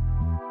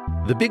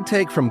 The Big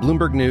Take from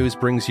Bloomberg News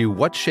brings you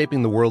what's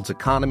shaping the world's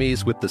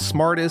economies with the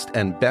smartest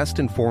and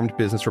best-informed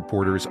business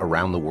reporters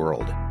around the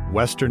world.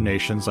 Western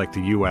nations like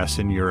the U.S.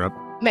 and Europe.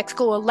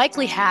 Mexico will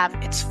likely have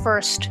its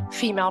first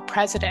female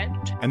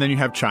president. And then you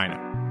have China.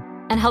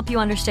 And help you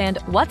understand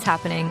what's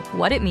happening,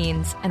 what it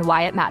means, and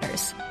why it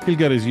matters. He'll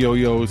get his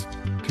yo-yos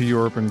to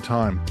Europe in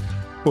time.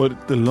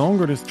 But the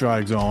longer this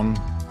drags on,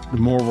 the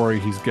more worry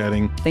he's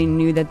getting. They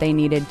knew that they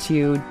needed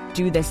to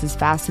do this as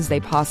fast as they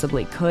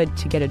possibly could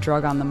to get a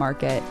drug on the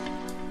market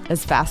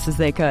as fast as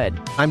they could.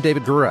 I'm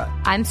David Gura.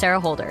 I'm Sarah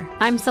Holder.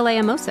 I'm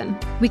Saleha Mohsen.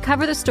 We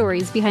cover the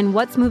stories behind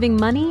what's moving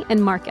money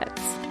and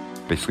markets.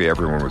 Basically,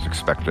 everyone was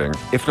expecting,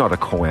 if not a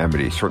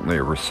calamity, certainly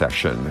a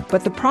recession.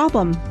 But the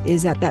problem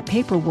is that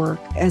paperwork,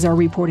 as our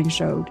reporting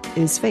showed,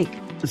 is fake.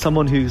 As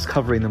someone who's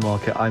covering the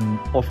market, I'm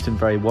often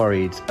very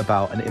worried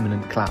about an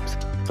imminent collapse.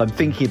 So I'm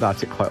thinking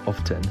about it quite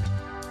often.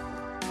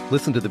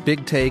 Listen to The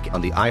Big Take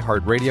on the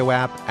iHeartRadio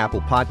app,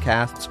 Apple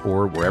Podcasts,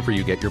 or wherever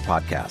you get your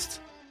podcasts.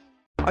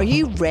 Are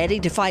you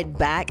ready to fight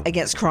back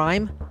against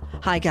crime?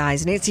 Hi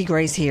guys, Nancy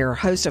Grace here,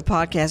 host of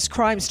podcast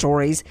Crime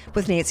Stories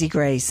with Nancy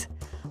Grace.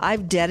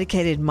 I've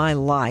dedicated my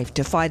life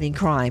to fighting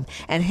crime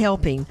and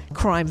helping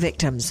crime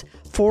victims.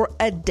 For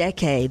a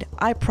decade,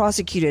 I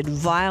prosecuted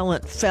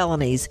violent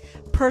felonies,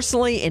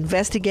 personally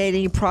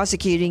investigating,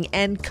 prosecuting,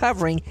 and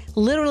covering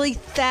literally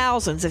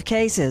thousands of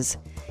cases.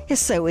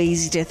 It's so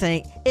easy to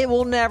think it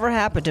will never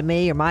happen to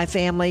me or my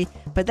family,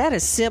 but that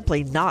is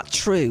simply not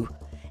true.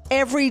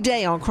 Every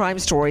day on Crime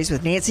Stories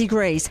with Nancy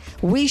Grace,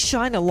 we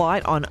shine a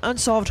light on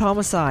unsolved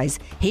homicides,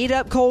 heat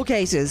up cold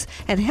cases,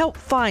 and help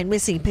find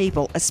missing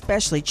people,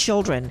 especially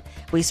children.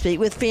 We speak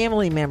with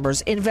family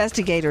members,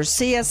 investigators,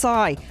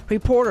 CSI,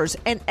 reporters,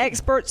 and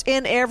experts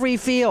in every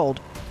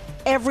field.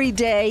 Every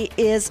day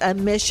is a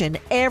mission.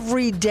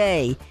 Every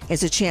day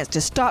is a chance to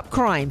stop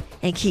crime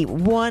and keep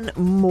one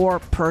more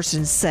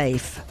person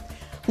safe.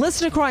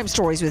 Listen to Crime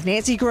Stories with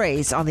Nancy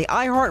Grace on the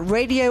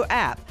iHeartRadio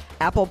app,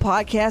 Apple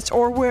Podcasts,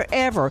 or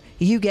wherever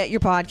you get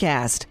your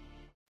podcast.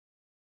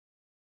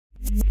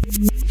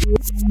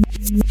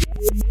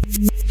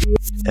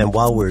 And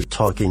while we're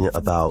talking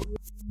about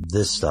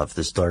this stuff,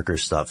 this darker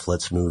stuff,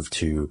 let's move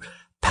to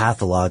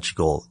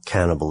pathological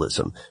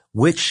cannibalism,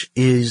 which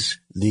is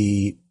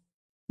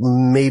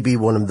maybe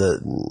one of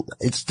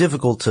it's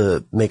difficult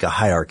to make a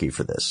hierarchy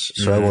for this,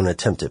 so I won't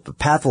attempt it, but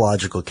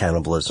pathological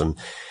cannibalism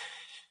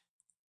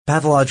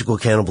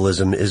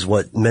is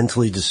what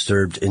mentally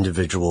disturbed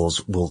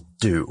individuals will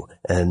do.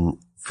 And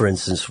for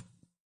instance,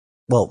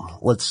 well,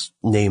 let's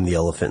name the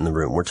elephant in the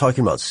room. We're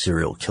talking about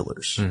serial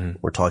killers. Mm-hmm.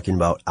 We're talking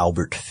about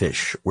Albert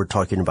Fish. We're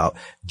talking about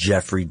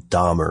Jeffrey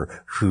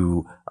Dahmer,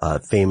 who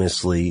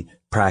famously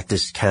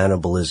practiced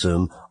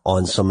cannibalism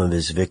on some of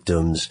his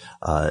victims,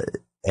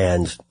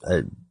 and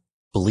I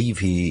believe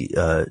he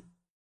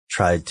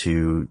tried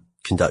to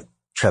conduct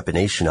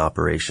trepanation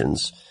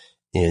operations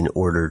in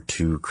order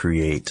to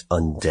create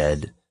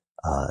undead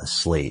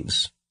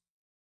slaves.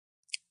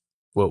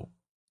 Whoa.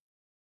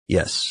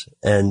 Yes.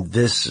 And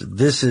this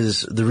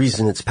is the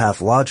reason it's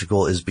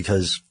pathological is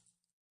because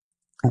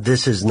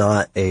this is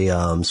not a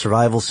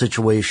survival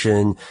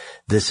situation.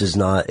 This is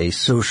not a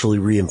socially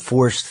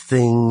reinforced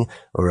thing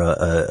or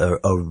a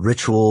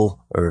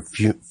ritual or a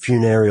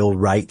funereal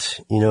rite,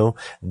 you know.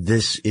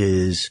 This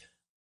is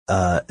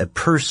a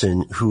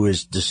person who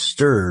is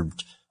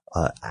disturbed,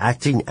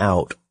 acting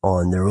out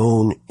on their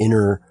own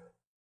inner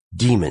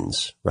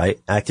demons, right?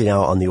 Acting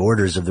out on the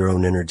orders of their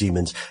own inner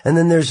demons. And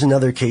then there's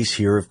another case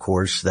here, of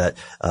course, that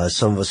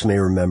some of us may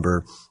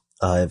remember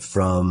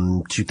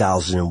from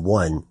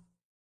 2001,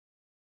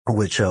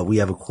 which we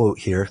have a quote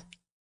here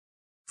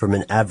from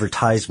an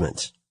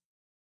advertisement.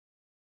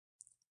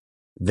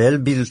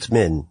 Well-built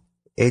men,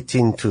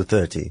 18 to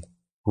 30,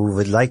 who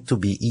would like to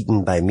be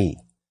eaten by me.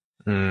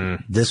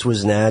 This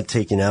was an ad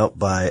taken out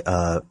by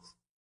a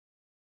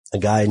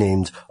guy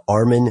named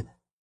Armin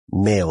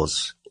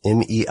Meiwes,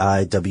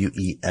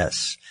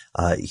 Meiwes.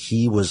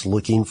 He was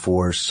looking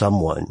for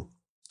someone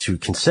to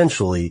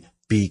consensually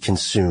be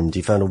consumed.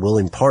 He found a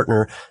willing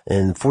partner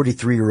in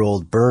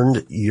 43-year-old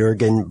Bernd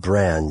Jürgen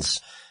Brands.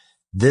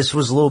 This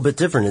was a little bit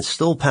different. It's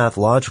still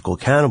pathological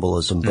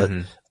cannibalism,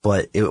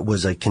 but it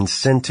was a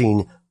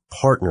consenting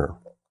partner.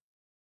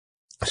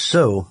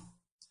 So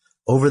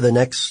over the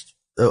next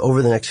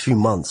few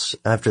months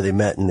after they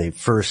met and they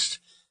first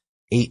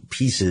ate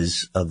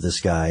pieces of this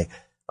guy,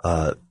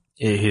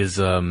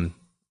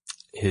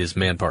 his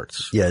man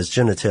parts. Yeah, his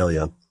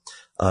genitalia.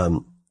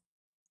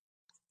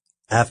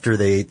 After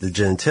they ate the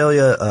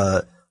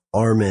genitalia,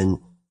 Armin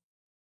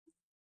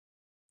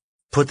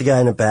put the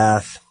guy in a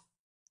bath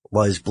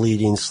while he's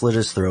bleeding, slit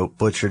his throat,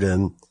 butchered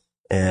him,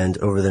 and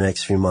over the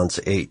next few months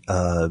ate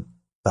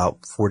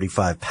about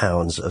 45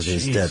 pounds of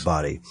his dead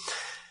body.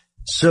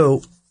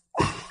 So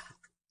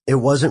it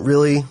wasn't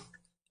really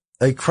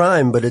a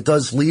crime, but it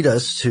does lead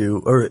us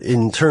to, or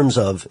in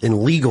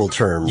legal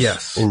terms,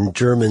 yes, in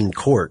German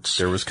courts,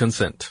 there was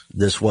consent.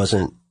 This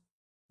wasn't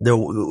there.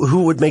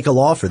 Who would make a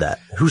law for that?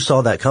 Who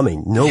saw that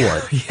coming? No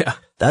one. Yeah.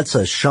 That's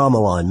a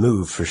Shyamalan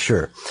move for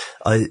sure.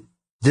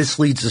 This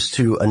leads us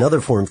to another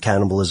form of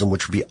cannibalism,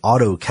 which would be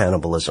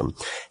auto-cannibalism.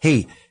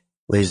 Hey,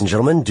 ladies and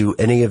gentlemen, do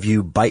any of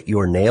you bite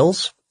your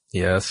nails?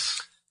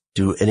 Yes.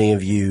 Do any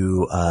of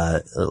you,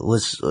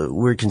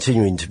 we're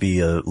continuing to be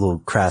a little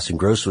crass and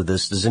gross with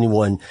this. Does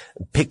anyone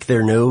pick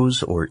their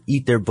nose or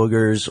eat their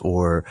boogers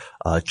or,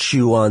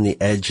 chew on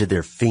the edge of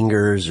their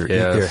fingers or eat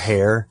their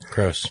hair?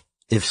 Gross.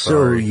 If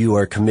so, you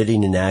are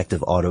committing an act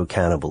of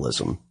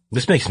auto-cannibalism.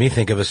 This makes me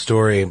think of a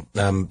story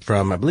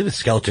from, I believe it's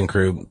Skeleton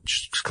Crew,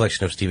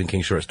 collection of Stephen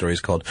King short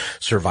stories called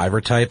Survivor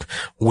Type,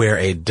 where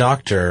a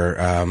doctor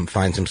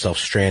finds himself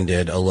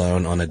stranded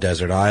alone on a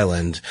desert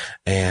island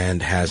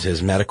and has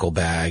his medical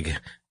bag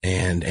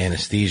and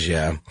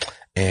anesthesia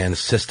and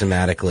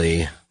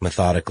systematically,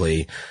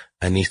 methodically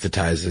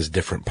anesthetizes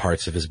different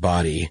parts of his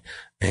body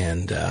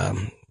and,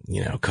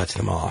 cuts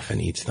them off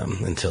and eats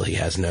them until he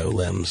has no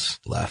limbs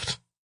left.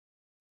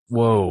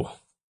 Whoa.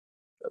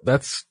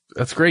 That's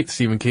great,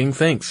 Stephen King.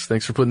 Thanks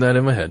for putting that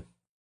in my head.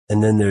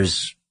 And then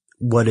there's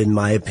what, in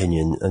my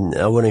opinion, and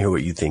I want to hear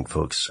what you think,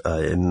 folks.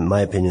 In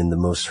my opinion, the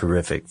most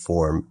horrific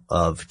form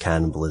of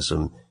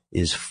cannibalism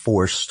is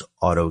forced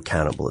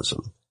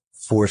auto-cannibalism,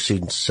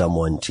 forcing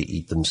someone to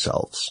eat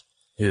themselves.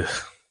 Yeah.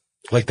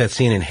 Like that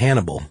scene in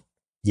Hannibal.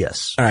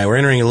 Yes. All right, we're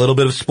entering a little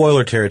bit of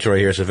spoiler territory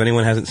here. So if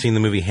anyone hasn't seen the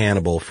movie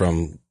Hannibal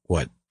from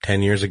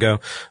 10 years ago,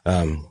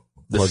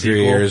 plug your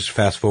ears,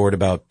 fast forward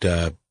about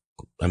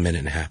a minute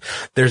and a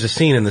half. There's a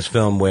scene in this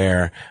film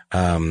where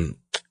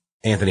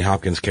Anthony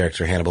Hopkins'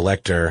 character Hannibal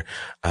Lecter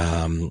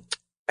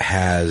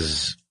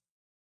has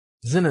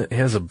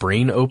a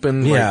brain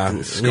open,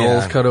 like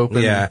skull's cut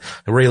open. Yeah,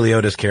 Ray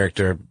Liotta's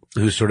character,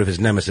 who's sort of his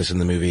nemesis in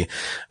the movie,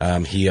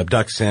 he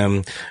abducts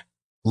him,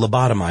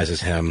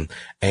 lobotomizes him,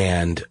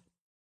 and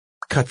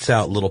cuts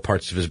out little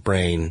parts of his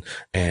brain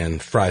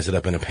and fries it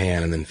up in a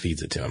pan and then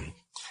feeds it to him.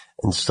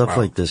 And stuff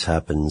like this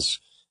happens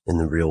in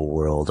the real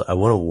world. I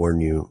want to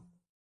warn you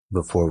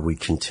before we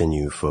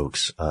continue,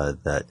 folks,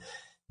 that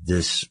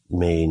this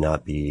may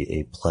not be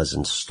a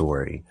pleasant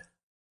story.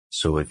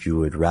 So if you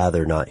would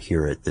rather not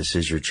hear it, this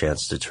is your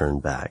chance to turn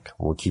back.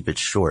 We'll keep it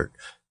short.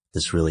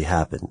 This really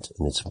happened,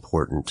 and it's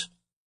important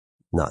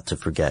not to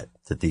forget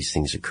that these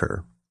things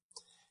occur.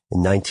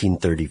 In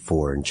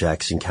 1934, in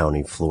Jackson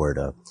County,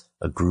 Florida,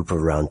 a group of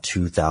around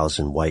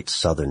 2,000 white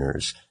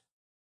Southerners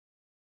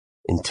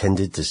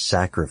intended to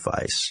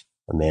sacrifice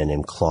a man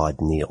named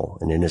Claude Neal,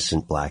 an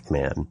innocent black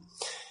man.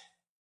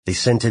 They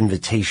sent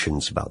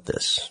invitations about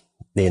this.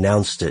 They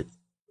announced it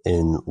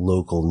in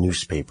local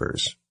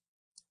newspapers.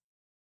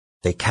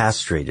 They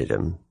castrated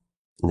him,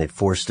 and they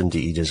forced him to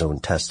eat his own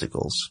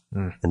testicles.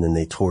 And then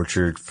they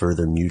tortured,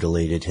 further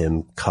mutilated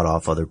him, cut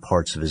off other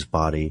parts of his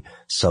body.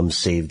 Some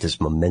saved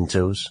as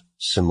mementos,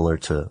 similar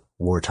to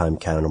wartime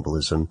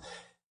cannibalism,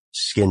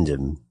 skinned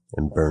him,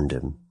 and burned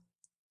him.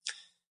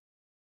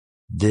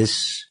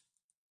 This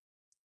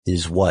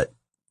is what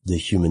the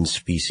human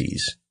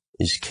species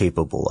is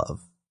capable of.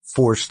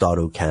 Forced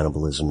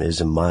auto-cannibalism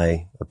is, in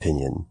my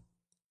opinion,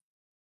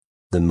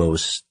 the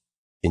most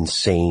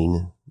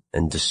insane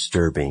and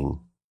disturbing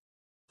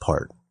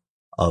part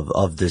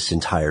of this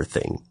entire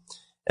thing.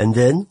 And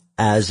then,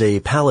 as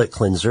a palate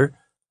cleanser,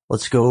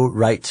 let's go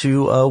right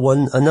to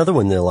another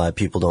one that a lot of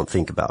people don't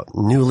think about.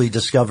 Newly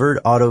discovered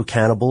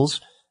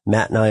auto-cannibals,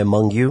 Matt and I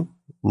among you,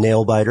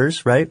 nail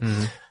biters, right?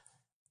 Mm-hmm.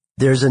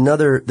 There's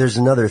another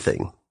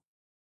thing,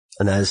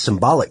 and that is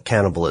symbolic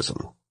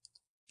cannibalism.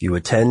 You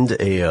attend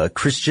a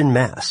Christian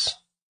mass.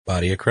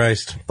 Body of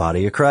Christ.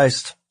 Body of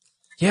Christ.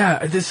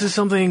 Yeah, this is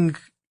something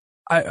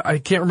I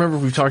can't remember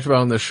if we've talked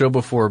about on the show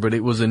before, but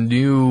it was a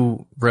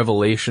new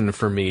revelation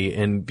for me.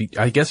 And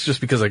I guess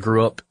just because I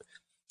grew up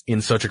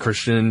in such a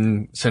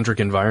Christian-centric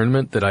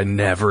environment that I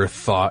never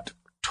thought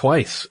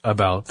twice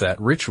about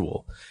that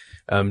ritual.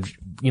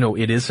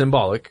 It is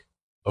symbolic,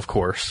 of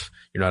course.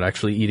 You're not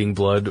actually eating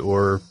blood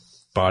or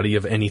body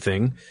of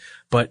anything,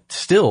 but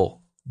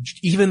still,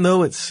 even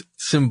though it's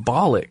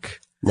symbolic.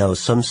 Now,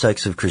 some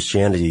sects of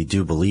Christianity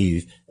do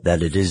believe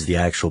that it is the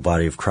actual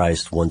body of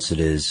Christ once it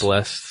is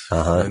blessed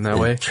in that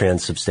way.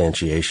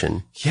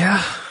 Transubstantiation.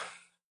 Yeah.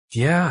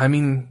 Yeah. I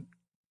mean,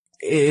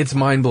 it's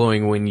mind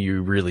blowing when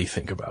you really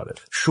think about it.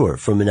 Sure.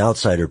 From an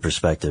outsider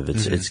perspective,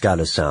 it's got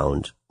to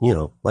sound,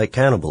 like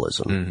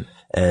cannibalism. Mm-hmm.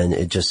 And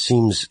it just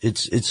seems,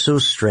 it's so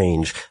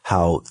strange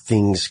how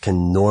things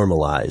can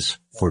normalize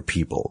for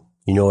people.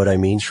 You know what I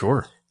mean?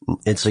 Sure.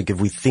 It's like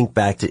if we think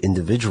back to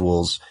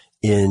individuals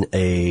in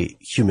a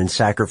human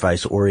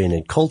sacrifice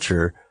oriented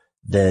culture,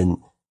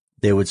 then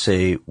they would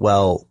say,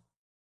 well,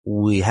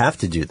 we have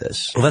to do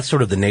this. Well, that's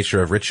sort of the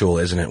nature of ritual,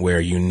 isn't it? Where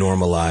you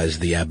normalize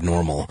the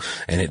abnormal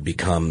and it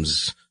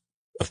becomes,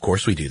 of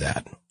course we do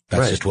that.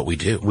 That's just what we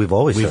do. We've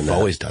always done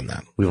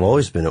that. We've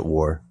always been at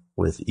war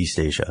with East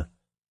Asia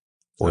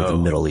or the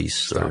Middle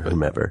East or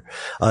whomever.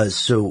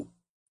 So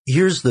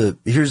here's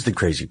the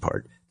crazy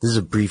part. This is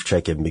a brief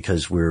check-in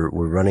because we're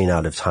running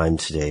out of time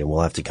today and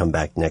we'll have to come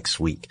back next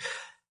week.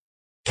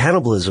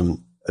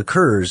 Cannibalism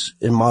occurs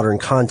in modern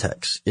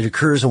contexts. It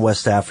occurs in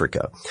West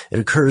Africa. It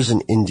occurs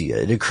in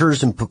India. It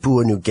occurs in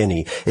Papua New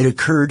Guinea. It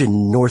occurred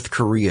in North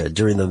Korea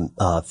during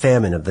the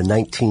famine of the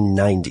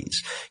 1990s.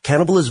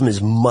 Cannibalism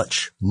is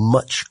much,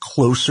 much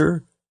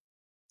closer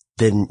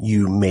than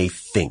you may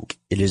think.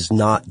 It is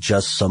not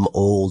just some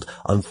old,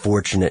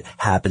 unfortunate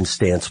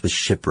happenstance with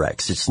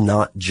shipwrecks. It's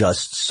not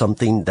just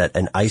something that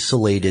an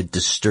isolated,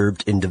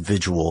 disturbed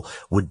individual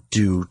would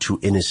do to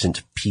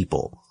innocent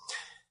people.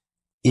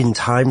 In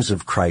times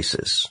of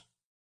crisis,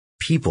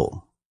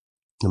 people,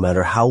 no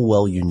matter how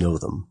well you know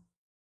them,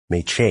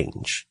 may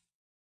change.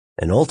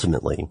 And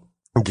ultimately,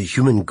 the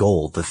human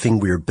goal, the thing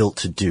we are built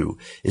to do,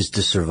 is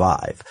to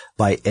survive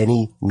by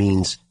any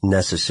means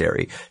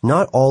necessary.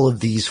 Not all of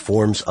these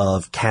forms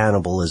of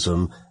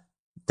cannibalism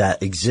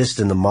that exist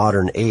in the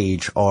modern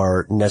age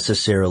are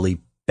necessarily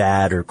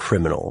bad or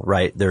criminal,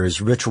 right? There is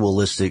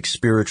ritualistic,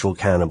 spiritual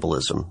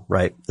cannibalism,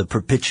 right? The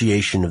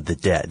propitiation of the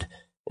dead.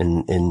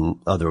 In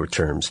other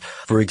terms.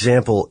 For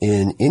example,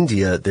 in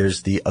India,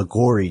 there's the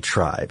Aghori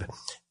tribe,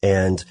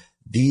 and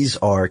these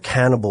are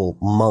cannibal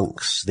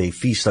monks. They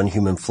feast on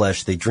human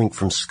flesh, they drink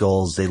from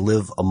skulls, they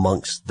live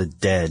amongst the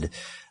dead,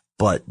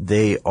 but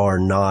they are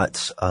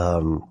not,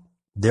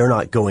 they're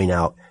not going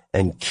out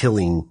and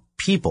killing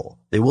people.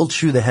 They will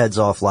chew the heads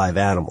off live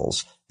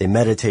animals. They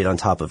meditate on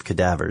top of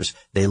cadavers.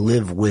 They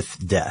live with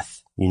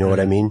death. You know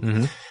what I mean?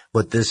 Mm-hmm.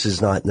 But this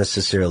is not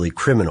necessarily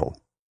criminal.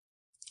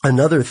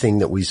 Another thing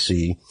that we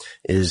see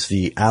is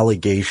the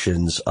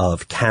allegations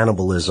of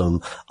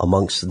cannibalism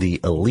amongst the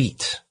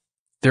elite.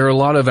 There are a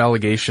lot of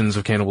allegations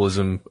of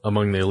cannibalism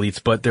among the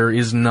elites, but there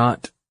is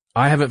not,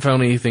 I haven't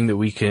found anything that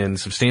we can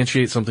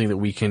substantiate, something that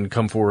we can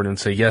come forward and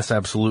say, yes,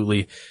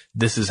 absolutely,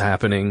 this is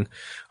happening.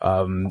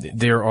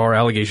 There are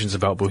allegations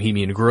about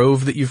Bohemian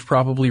Grove that you've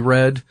probably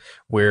read,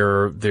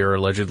 where there are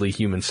allegedly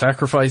human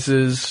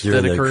sacrifices that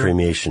occur. Through the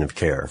cremation of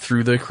care.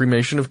 Through the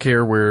cremation of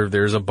care, where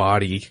there's a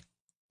body,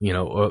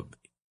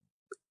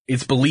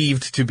 it's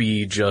believed to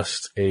be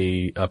just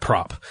a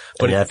prop.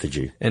 But an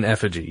effigy. An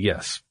effigy,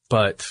 yes.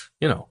 But,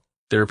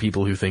 there are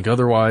people who think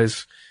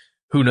otherwise.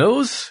 Who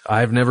knows?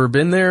 I've never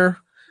been there.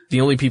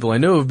 The only people I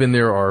know who've been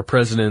there are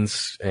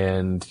presidents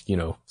and,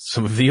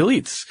 some of the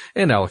elites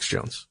and Alex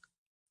Jones.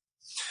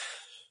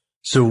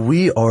 So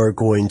we are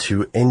going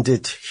to end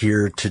it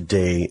here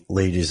today,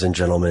 ladies and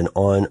gentlemen,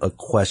 on a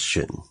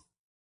question.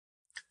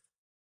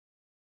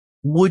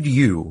 Would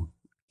you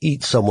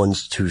eat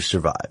someone's to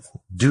survive?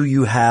 Do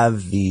you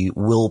have the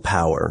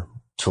willpower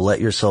to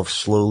let yourself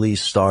slowly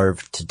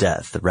starve to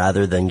death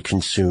rather than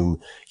consume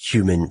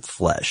human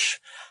flesh?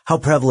 How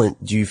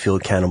prevalent do you feel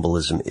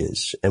cannibalism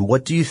is? And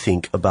what do you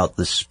think about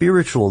the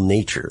spiritual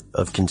nature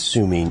of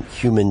consuming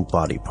human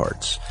body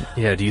parts?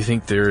 Yeah, do you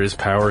think there is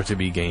power to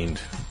be gained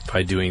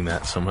by doing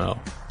that somehow?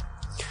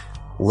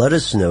 Let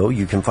us know.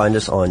 You can find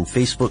us on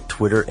Facebook,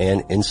 Twitter,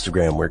 and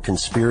Instagram. We're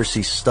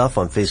Conspiracy Stuff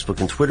on Facebook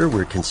and Twitter.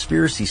 We're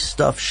Conspiracy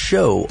Stuff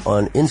Show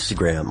on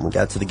Instagram. We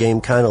got to the game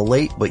kind of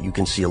late, but you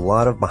can see a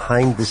lot of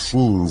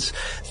behind-the-scenes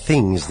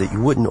things that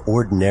you wouldn't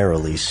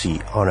ordinarily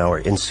see on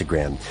our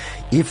Instagram.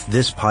 If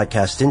this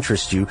podcast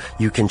interests you,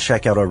 you can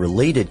check out our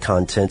related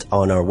content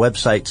on our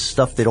website,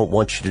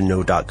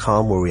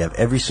 StuffTheyDon'tWantYouToKnow.com, where we have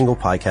every single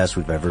podcast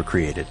we've ever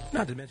created.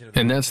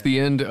 And that's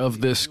the end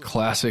of this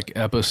classic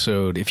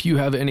episode. If you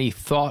have any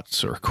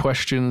thoughts or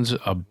questions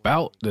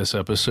about this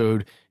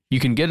episode, you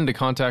can get into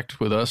contact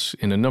with us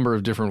in a number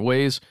of different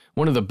ways.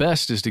 One of the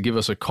best is to give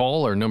us a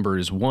call. Our number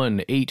is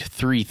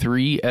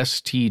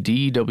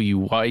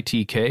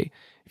 1-833-STDWYTK.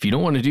 If you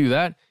don't want to do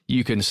that,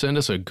 you can send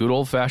us a good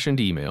old-fashioned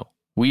email.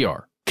 We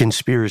are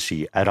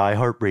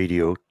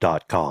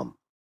conspiracy@iheartradio.com.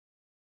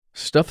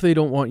 Stuff They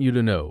Don't Want You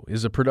to Know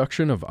is a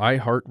production of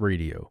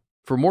iHeartRadio.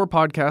 For more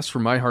podcasts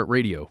from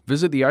iHeartRadio,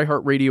 visit the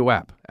iHeartRadio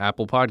app,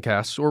 Apple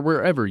Podcasts, or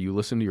wherever you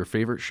listen to your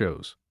favorite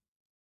shows.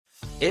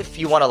 If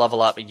you want to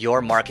level up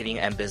your marketing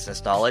and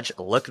business knowledge,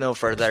 look no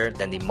further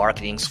than the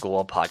Marketing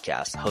School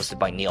podcast, hosted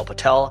by Neil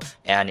Patel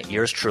and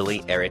yours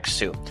truly, Eric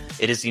Su.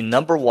 It is the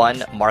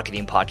 #1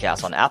 marketing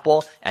podcast on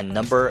Apple and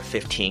number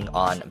 15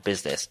 on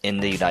business in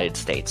the United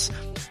States.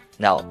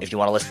 Now, if you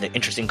want to listen to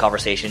interesting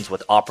conversations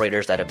with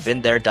operators that have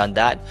been there, done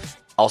that,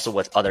 also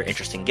with other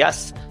interesting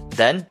guests,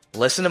 then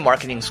listen to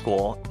Marketing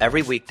School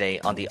every weekday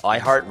on the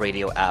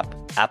iHeartRadio app,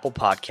 Apple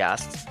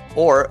Podcasts,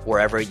 or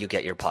wherever you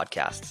get your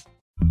podcasts.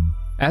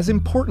 As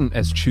important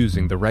as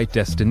choosing the right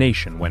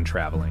destination when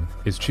traveling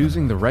is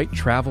choosing the right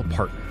travel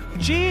partner.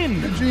 Gene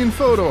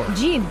Fodor.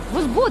 Gene,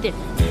 was good.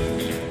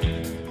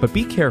 But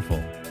be careful,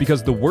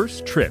 because the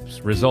worst trips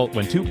result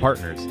when two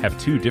partners have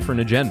two different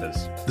agendas.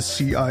 The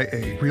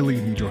CIA really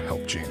need your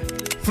help, Gene.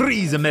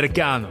 Freeze,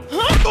 Americano!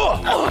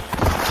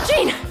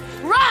 Gene,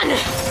 run!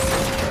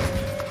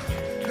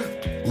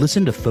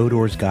 Listen to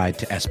Fodor's Guide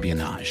to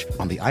Espionage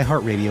on the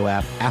iHeartRadio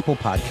app, Apple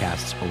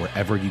Podcasts, or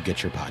wherever you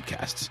get your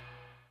podcasts.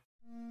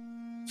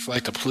 It's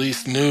like the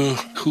police knew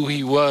who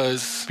he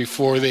was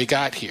before they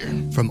got here.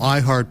 From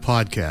iHeart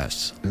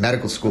Podcasts. The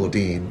medical school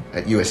dean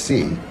at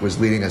USC was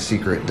leading a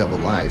secret double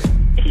life.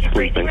 He's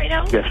breathing right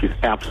now? Yes, he's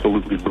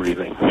absolutely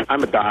breathing.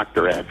 I'm a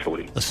doctor,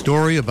 actually. A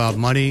story about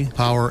money,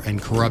 power,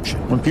 and corruption.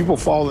 When people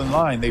fall in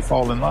line, they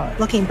fall in line.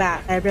 Looking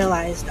back, I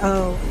realized,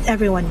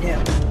 everyone knew.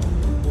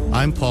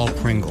 I'm Paul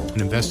Pringle,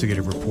 an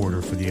investigative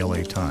reporter for the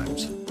LA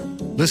Times.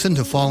 Listen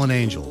to Fallen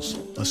Angels,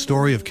 a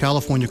story of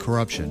California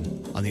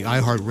corruption on the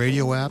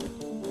iHeartRadio app,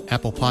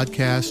 Apple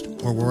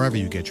Podcast, or wherever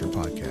you get your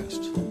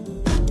podcasts.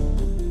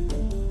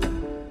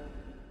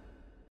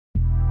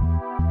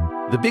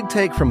 The Big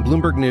Take from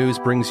Bloomberg News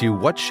brings you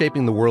what's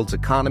shaping the world's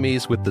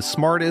economies with the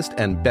smartest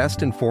and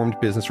best-informed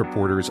business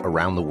reporters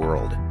around the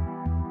world.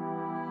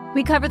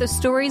 We cover the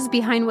stories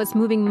behind what's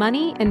moving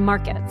money and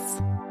markets,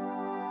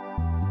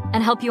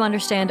 and help you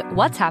understand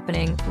what's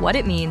happening, what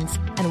it means,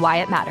 and why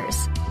it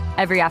matters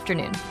every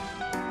afternoon.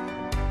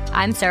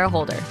 I'm Sarah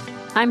Holder.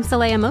 I'm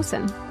Saleha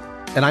Mohsin.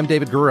 And I'm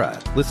David Gura.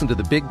 Listen to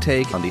The Big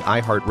Take on the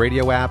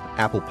iHeartRadio app,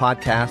 Apple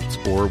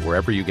Podcasts, or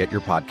wherever you get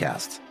your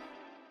podcasts.